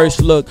the verse.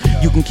 Look,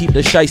 you can keep the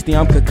shiesty,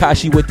 I'm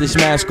Kakashi with this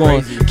mask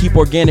on. Keep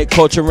organic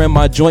culture in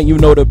my joint, you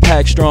know the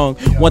pack strong.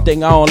 One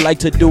thing I don't like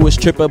to do is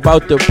trip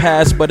about the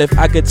past, but if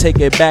I could take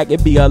it back,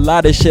 it'd be a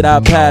lot of shit I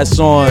pass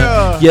on.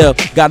 Yeah,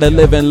 gotta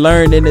live and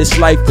learn in this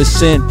life for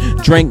sin.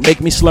 Drink make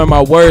me slur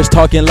my words,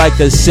 talking like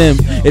a sim.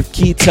 If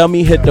Key tell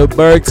me hit the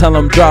bird, tell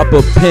him drop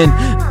a pin.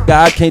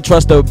 I can't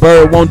trust a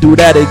bird, won't do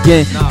that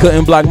again.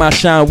 Couldn't block my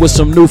shine with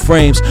some new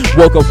frames.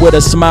 Woke up with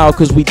a smile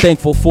cause we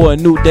thankful for a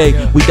new day.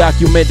 We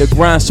document the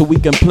grind so we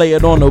can play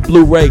it on a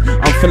Blu-ray.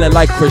 I'm feeling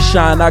like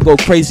Krishan, I go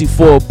crazy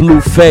for a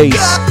blue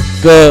face.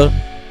 Girl,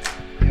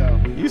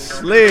 you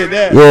slid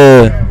that.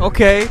 Yeah.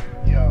 Okay.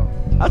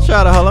 I'll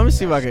try to hold. Let me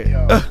see if I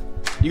can.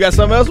 You got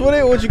something else with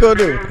it? What you gonna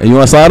do? You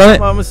wanna slide on it? I'm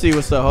gonna see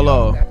what's up. Hold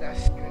on.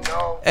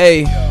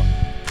 Hey,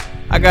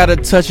 I gotta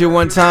touch it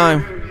one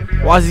time.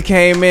 Waasi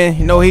came in,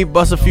 you know he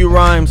bust a few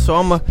rhymes, so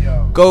I'ma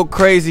go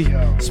crazy,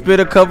 spit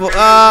a couple,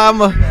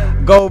 I'ma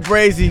go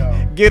crazy,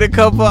 get a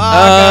couple,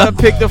 I gotta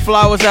pick the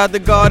flowers out the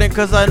garden,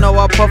 cause I know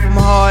I puff them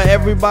hard.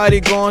 Everybody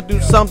going through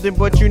something,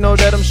 but you know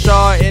that I'm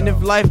sharp, and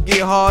if life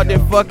get hard,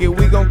 then fuck it,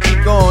 we gon'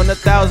 keep going,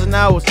 1,000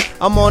 hours,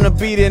 I'm on the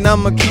beat and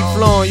I'ma keep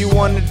flowing. You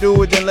wanna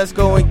do it, then let's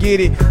go and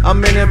get it.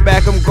 I'm in the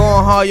back, I'm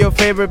going hard, your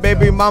favorite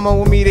baby mama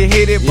want me to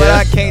hit it, but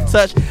I can't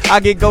touch, I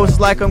get ghosts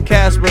like I'm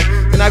Casper,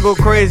 and I go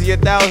crazy,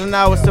 1,000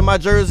 hours to my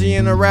jersey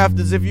in the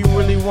rafters. If you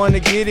really wanna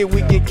get it,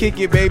 we can kick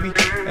it, baby.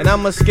 And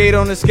I'ma skate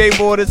on the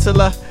skateboard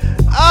until I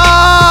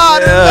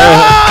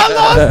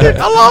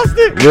lost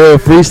it. Real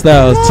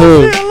freestyles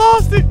too. I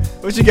lost it.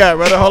 What you got,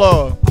 brother? Hold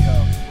on.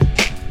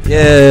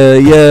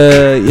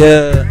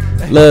 Yeah.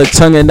 Look,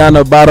 tonguing down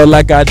the bottle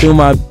like I do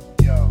my.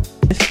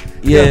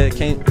 Yeah.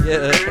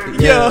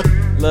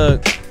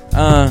 Look,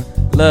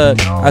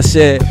 I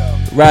said,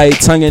 right,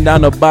 tonguing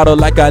down the bottle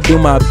like I do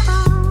my.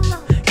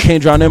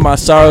 Can't drown in my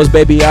sorrows,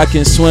 baby, I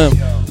can swim.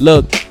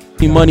 Look,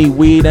 money,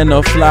 weed, and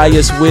the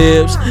flyest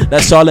whips.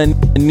 That's all I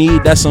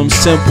need, that's some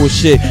simple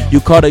shit. You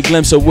caught a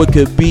glimpse of what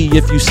could be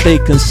if you stay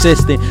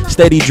consistent.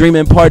 Steady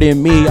dreaming, part of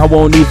me, I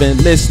won't even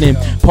listen.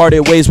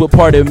 Parted ways with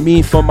part of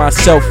me for my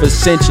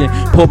self-ascension.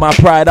 Pull my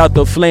pride out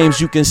the flames,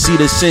 you can see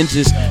the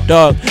singes.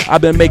 Dog,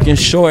 I've been making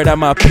sure that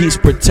my peace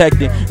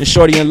protected. And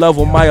shorty in love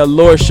with my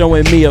allure,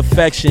 showing me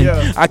affection.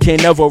 I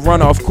can't never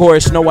run off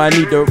course, no, I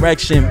need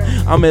direction.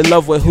 I'm in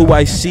love with who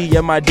I see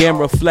in my damn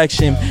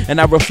reflection.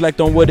 And I reflect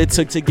on what it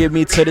took to get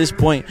me to this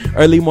point.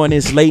 Early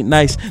mornings, late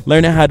nights,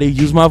 learning how to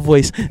use my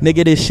voice.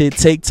 Nigga, this shit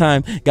take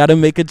time, gotta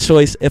make a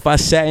choice. If I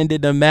sat and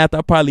did the math,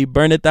 I'd probably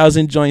burn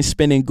 1,000 joints.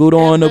 Spinning Gouda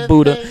on a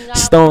Buddha,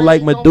 stone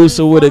like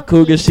Medusa with a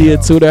cougar. She a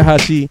tutor, how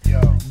she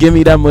give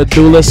me that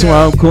medulla. So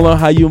I'm cool on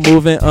how you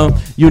moving.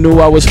 You knew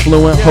I was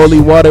fluent. Holy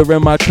water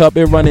in my cup,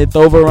 it runneth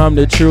over, I'm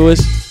the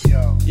truest.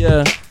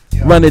 Yeah,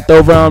 runneth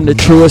over, I'm the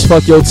truest.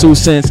 Fuck your 2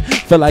 cents.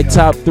 Feel like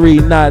top 3,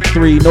 not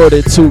 3, nor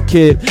the 2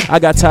 kid. I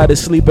got tired of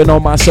sleeping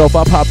on myself.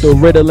 I popped a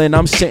Ritalin.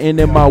 I'm sitting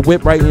in my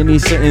whip writing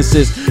these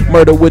sentences.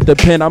 Murder with the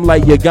pen. I'm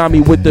like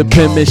Yagami with the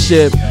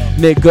penmanship.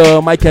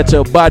 Nigga, might catch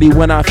a body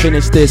when I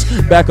finish this.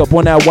 Back up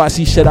on that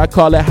Waasi shit. I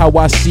call it how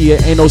I see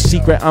it. Ain't no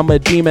secret. I'm a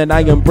demon.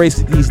 I embrace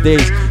it these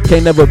days.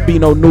 Can't never be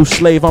no new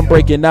slave. I'm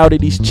breaking out of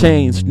these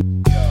chains.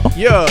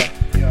 Yeah.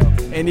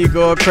 And he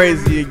going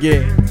crazy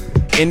again.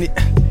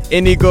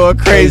 And he going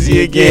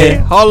crazy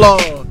again. Hold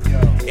on.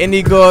 And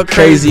he going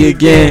crazy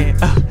again.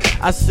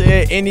 I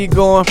said, and he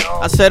going.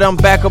 I said I'm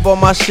back up on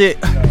my shit.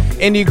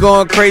 And he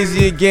going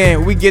crazy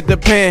again. We get the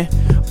pen,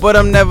 but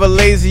I'm never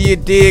lazy. You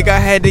dig? I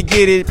had to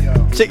get it.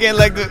 Chicken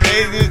like the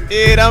latest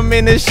did. I'm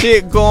in this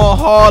shit going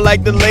hard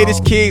like the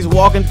latest kids.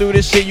 Walking through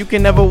this shit, you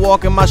can never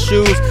walk in my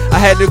shoes. I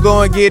had to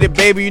go and get it,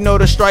 baby. You know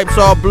the stripes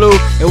all blue,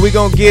 and we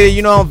gon' get it.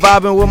 You know I'm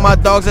vibing with my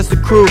dogs, that's the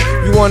crew.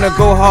 You wanna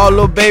go hard,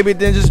 little baby,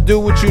 then just do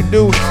what you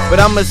do. But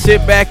I'ma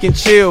sit back and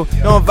chill.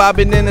 You know I'm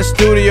vibing in the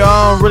studio.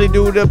 I don't really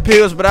do the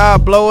pills, but I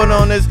blow it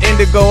on this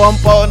indigo. I'm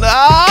blowing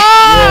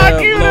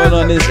blowing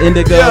on this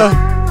indigo.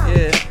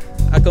 Yeah.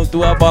 I come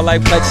through, I ball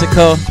like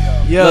Plexico.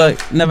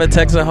 Look, never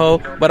text a hoe,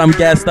 but I'm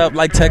gassed up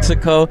like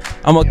Texaco.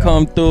 I'ma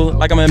come through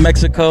like I'm in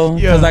Mexico,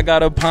 cause I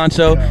got a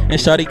poncho, and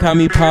shawty call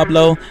me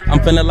Pablo. I'm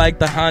feeling like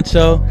the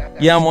honcho,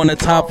 yeah, I'm on the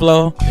top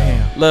floor.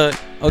 Look,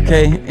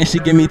 okay, and she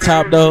give me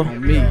top though.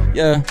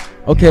 Yeah,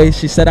 okay,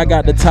 she said I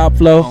got the top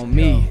flow,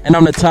 and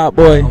I'm the top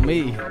boy.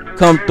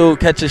 Come through,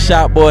 catch a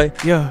shot, boy.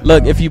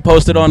 Look, if you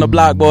post it on the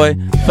block, boy,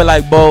 feel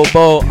like bowl,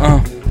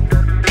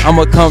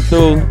 I'ma come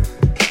through,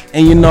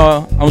 and you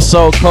know I'm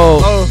so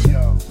cold.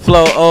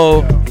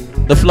 Flow,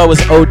 The flow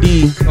is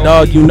OD,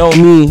 dog, you know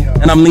me.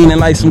 And I'm leaning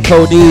like some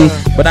codeine,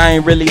 but I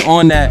ain't really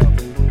on that.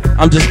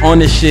 I'm just on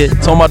this shit.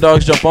 Told my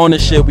dogs jump on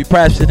this shit. We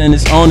practicing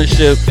this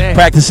ownership,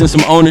 practicing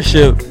some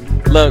ownership.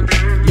 Look,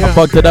 I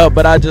fucked it up,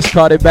 but I just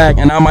caught it back,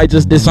 and I might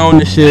just disown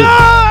this shit.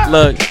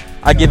 Look,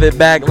 I give it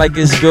back like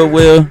it's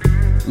goodwill.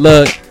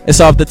 Look, it's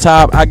off the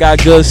top. I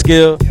got good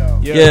skill.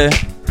 Yeah,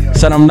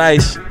 said I'm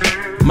nice.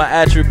 My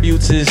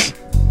attributes is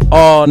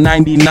all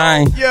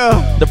 99.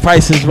 The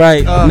price is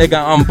right.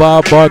 Nigga, I'm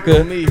Bob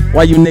Barker.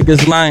 Why you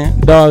niggas lying?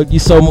 Dog, you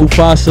so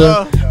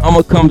Mufasa.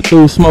 I'ma come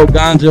through, smoke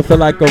ganja, feel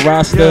like a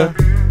Rasta.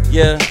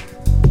 Yeah,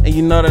 and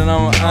you know that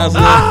I'm an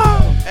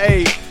Osler.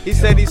 Hey, he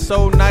said he's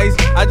so nice.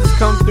 I just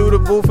come through the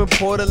booth and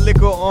pour the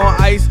liquor on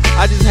ice.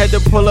 I just had to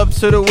pull up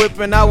to the whip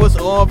and I was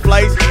on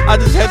flights. I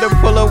just had to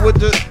pull up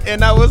with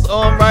and I was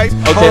on rice.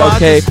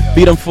 Okay.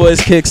 Beat him for his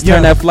kicks.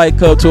 Turn that flight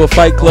club to a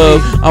fight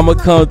club. I'ma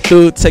come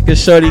through, take a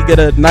shorty, get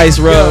a nice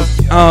rub.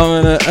 Get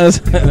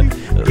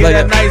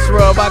that nice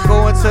rub. I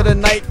go into the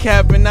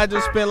nightcap and I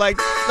just spend like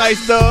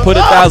nice dub. Put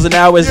 1,000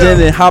 hours in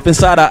and hop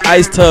inside an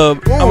ice tub.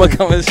 I'ma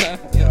come inside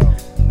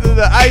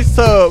the ice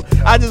tub.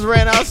 I just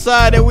ran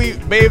outside and we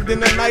bathed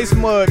in the nice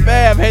mud.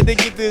 Bab had to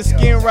get this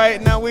skin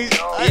right. Now we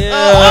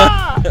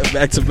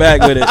back to back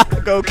with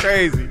it. Go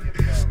crazy.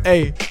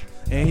 Hey,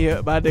 and he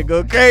about to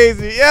go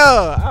crazy. Yo,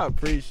 I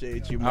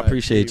appreciate you. I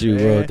appreciate you,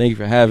 bro. Thank you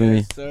for having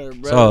me. Sir,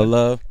 it's all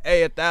love.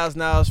 Hey,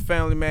 $1,000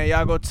 family, man.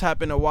 Y'all go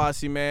tap into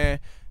Waasi, man.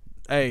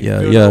 Hey,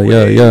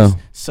 yeah.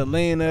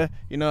 Selena,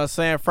 you know what I'm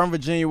saying? From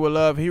Virginia with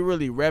love. He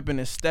really repping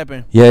and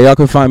stepping. Yeah, y'all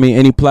can find me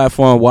any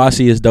platform.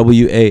 Waasi is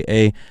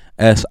WAASI.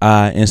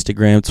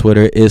 Instagram,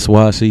 Twitter, it's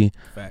Waasi.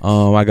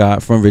 I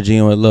got From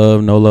Virginia with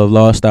Love, No Love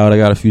Lost out. I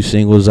got a few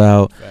singles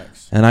out.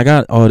 Facts. And I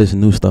got all this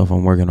new stuff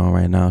I'm working on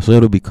right now. So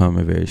it'll be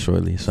coming very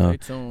shortly. So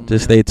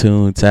stay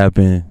tuned, tap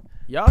in.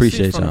 Y'all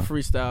appreciate see from y'all. The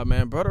freestyle,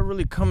 man. Brother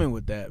really coming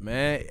with that,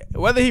 man.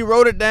 Whether he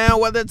wrote it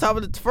down, whether it's top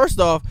of the first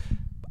off,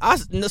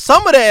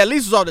 some of that at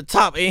least was on the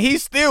top, and he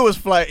still was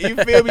flat. You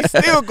feel me?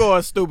 Still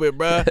going stupid,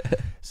 bro.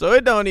 So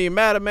it don't even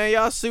matter, man.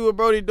 Y'all see what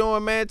Brody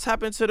doing, man.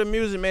 Tap into the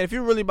music, man. If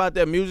you really about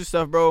that music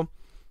stuff, bro,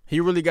 he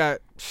really got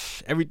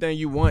everything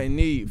you want and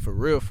need, for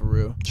real, for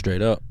real.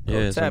 Straight up. Yeah,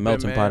 it's a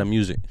melting pot of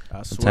music.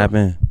 I swear. Tap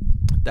in.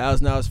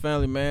 $1,000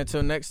 family, man.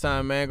 Until next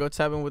time, man. Go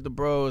tap in with the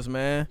bros,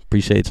 man.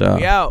 Appreciate y'all.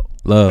 We out.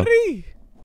 Love.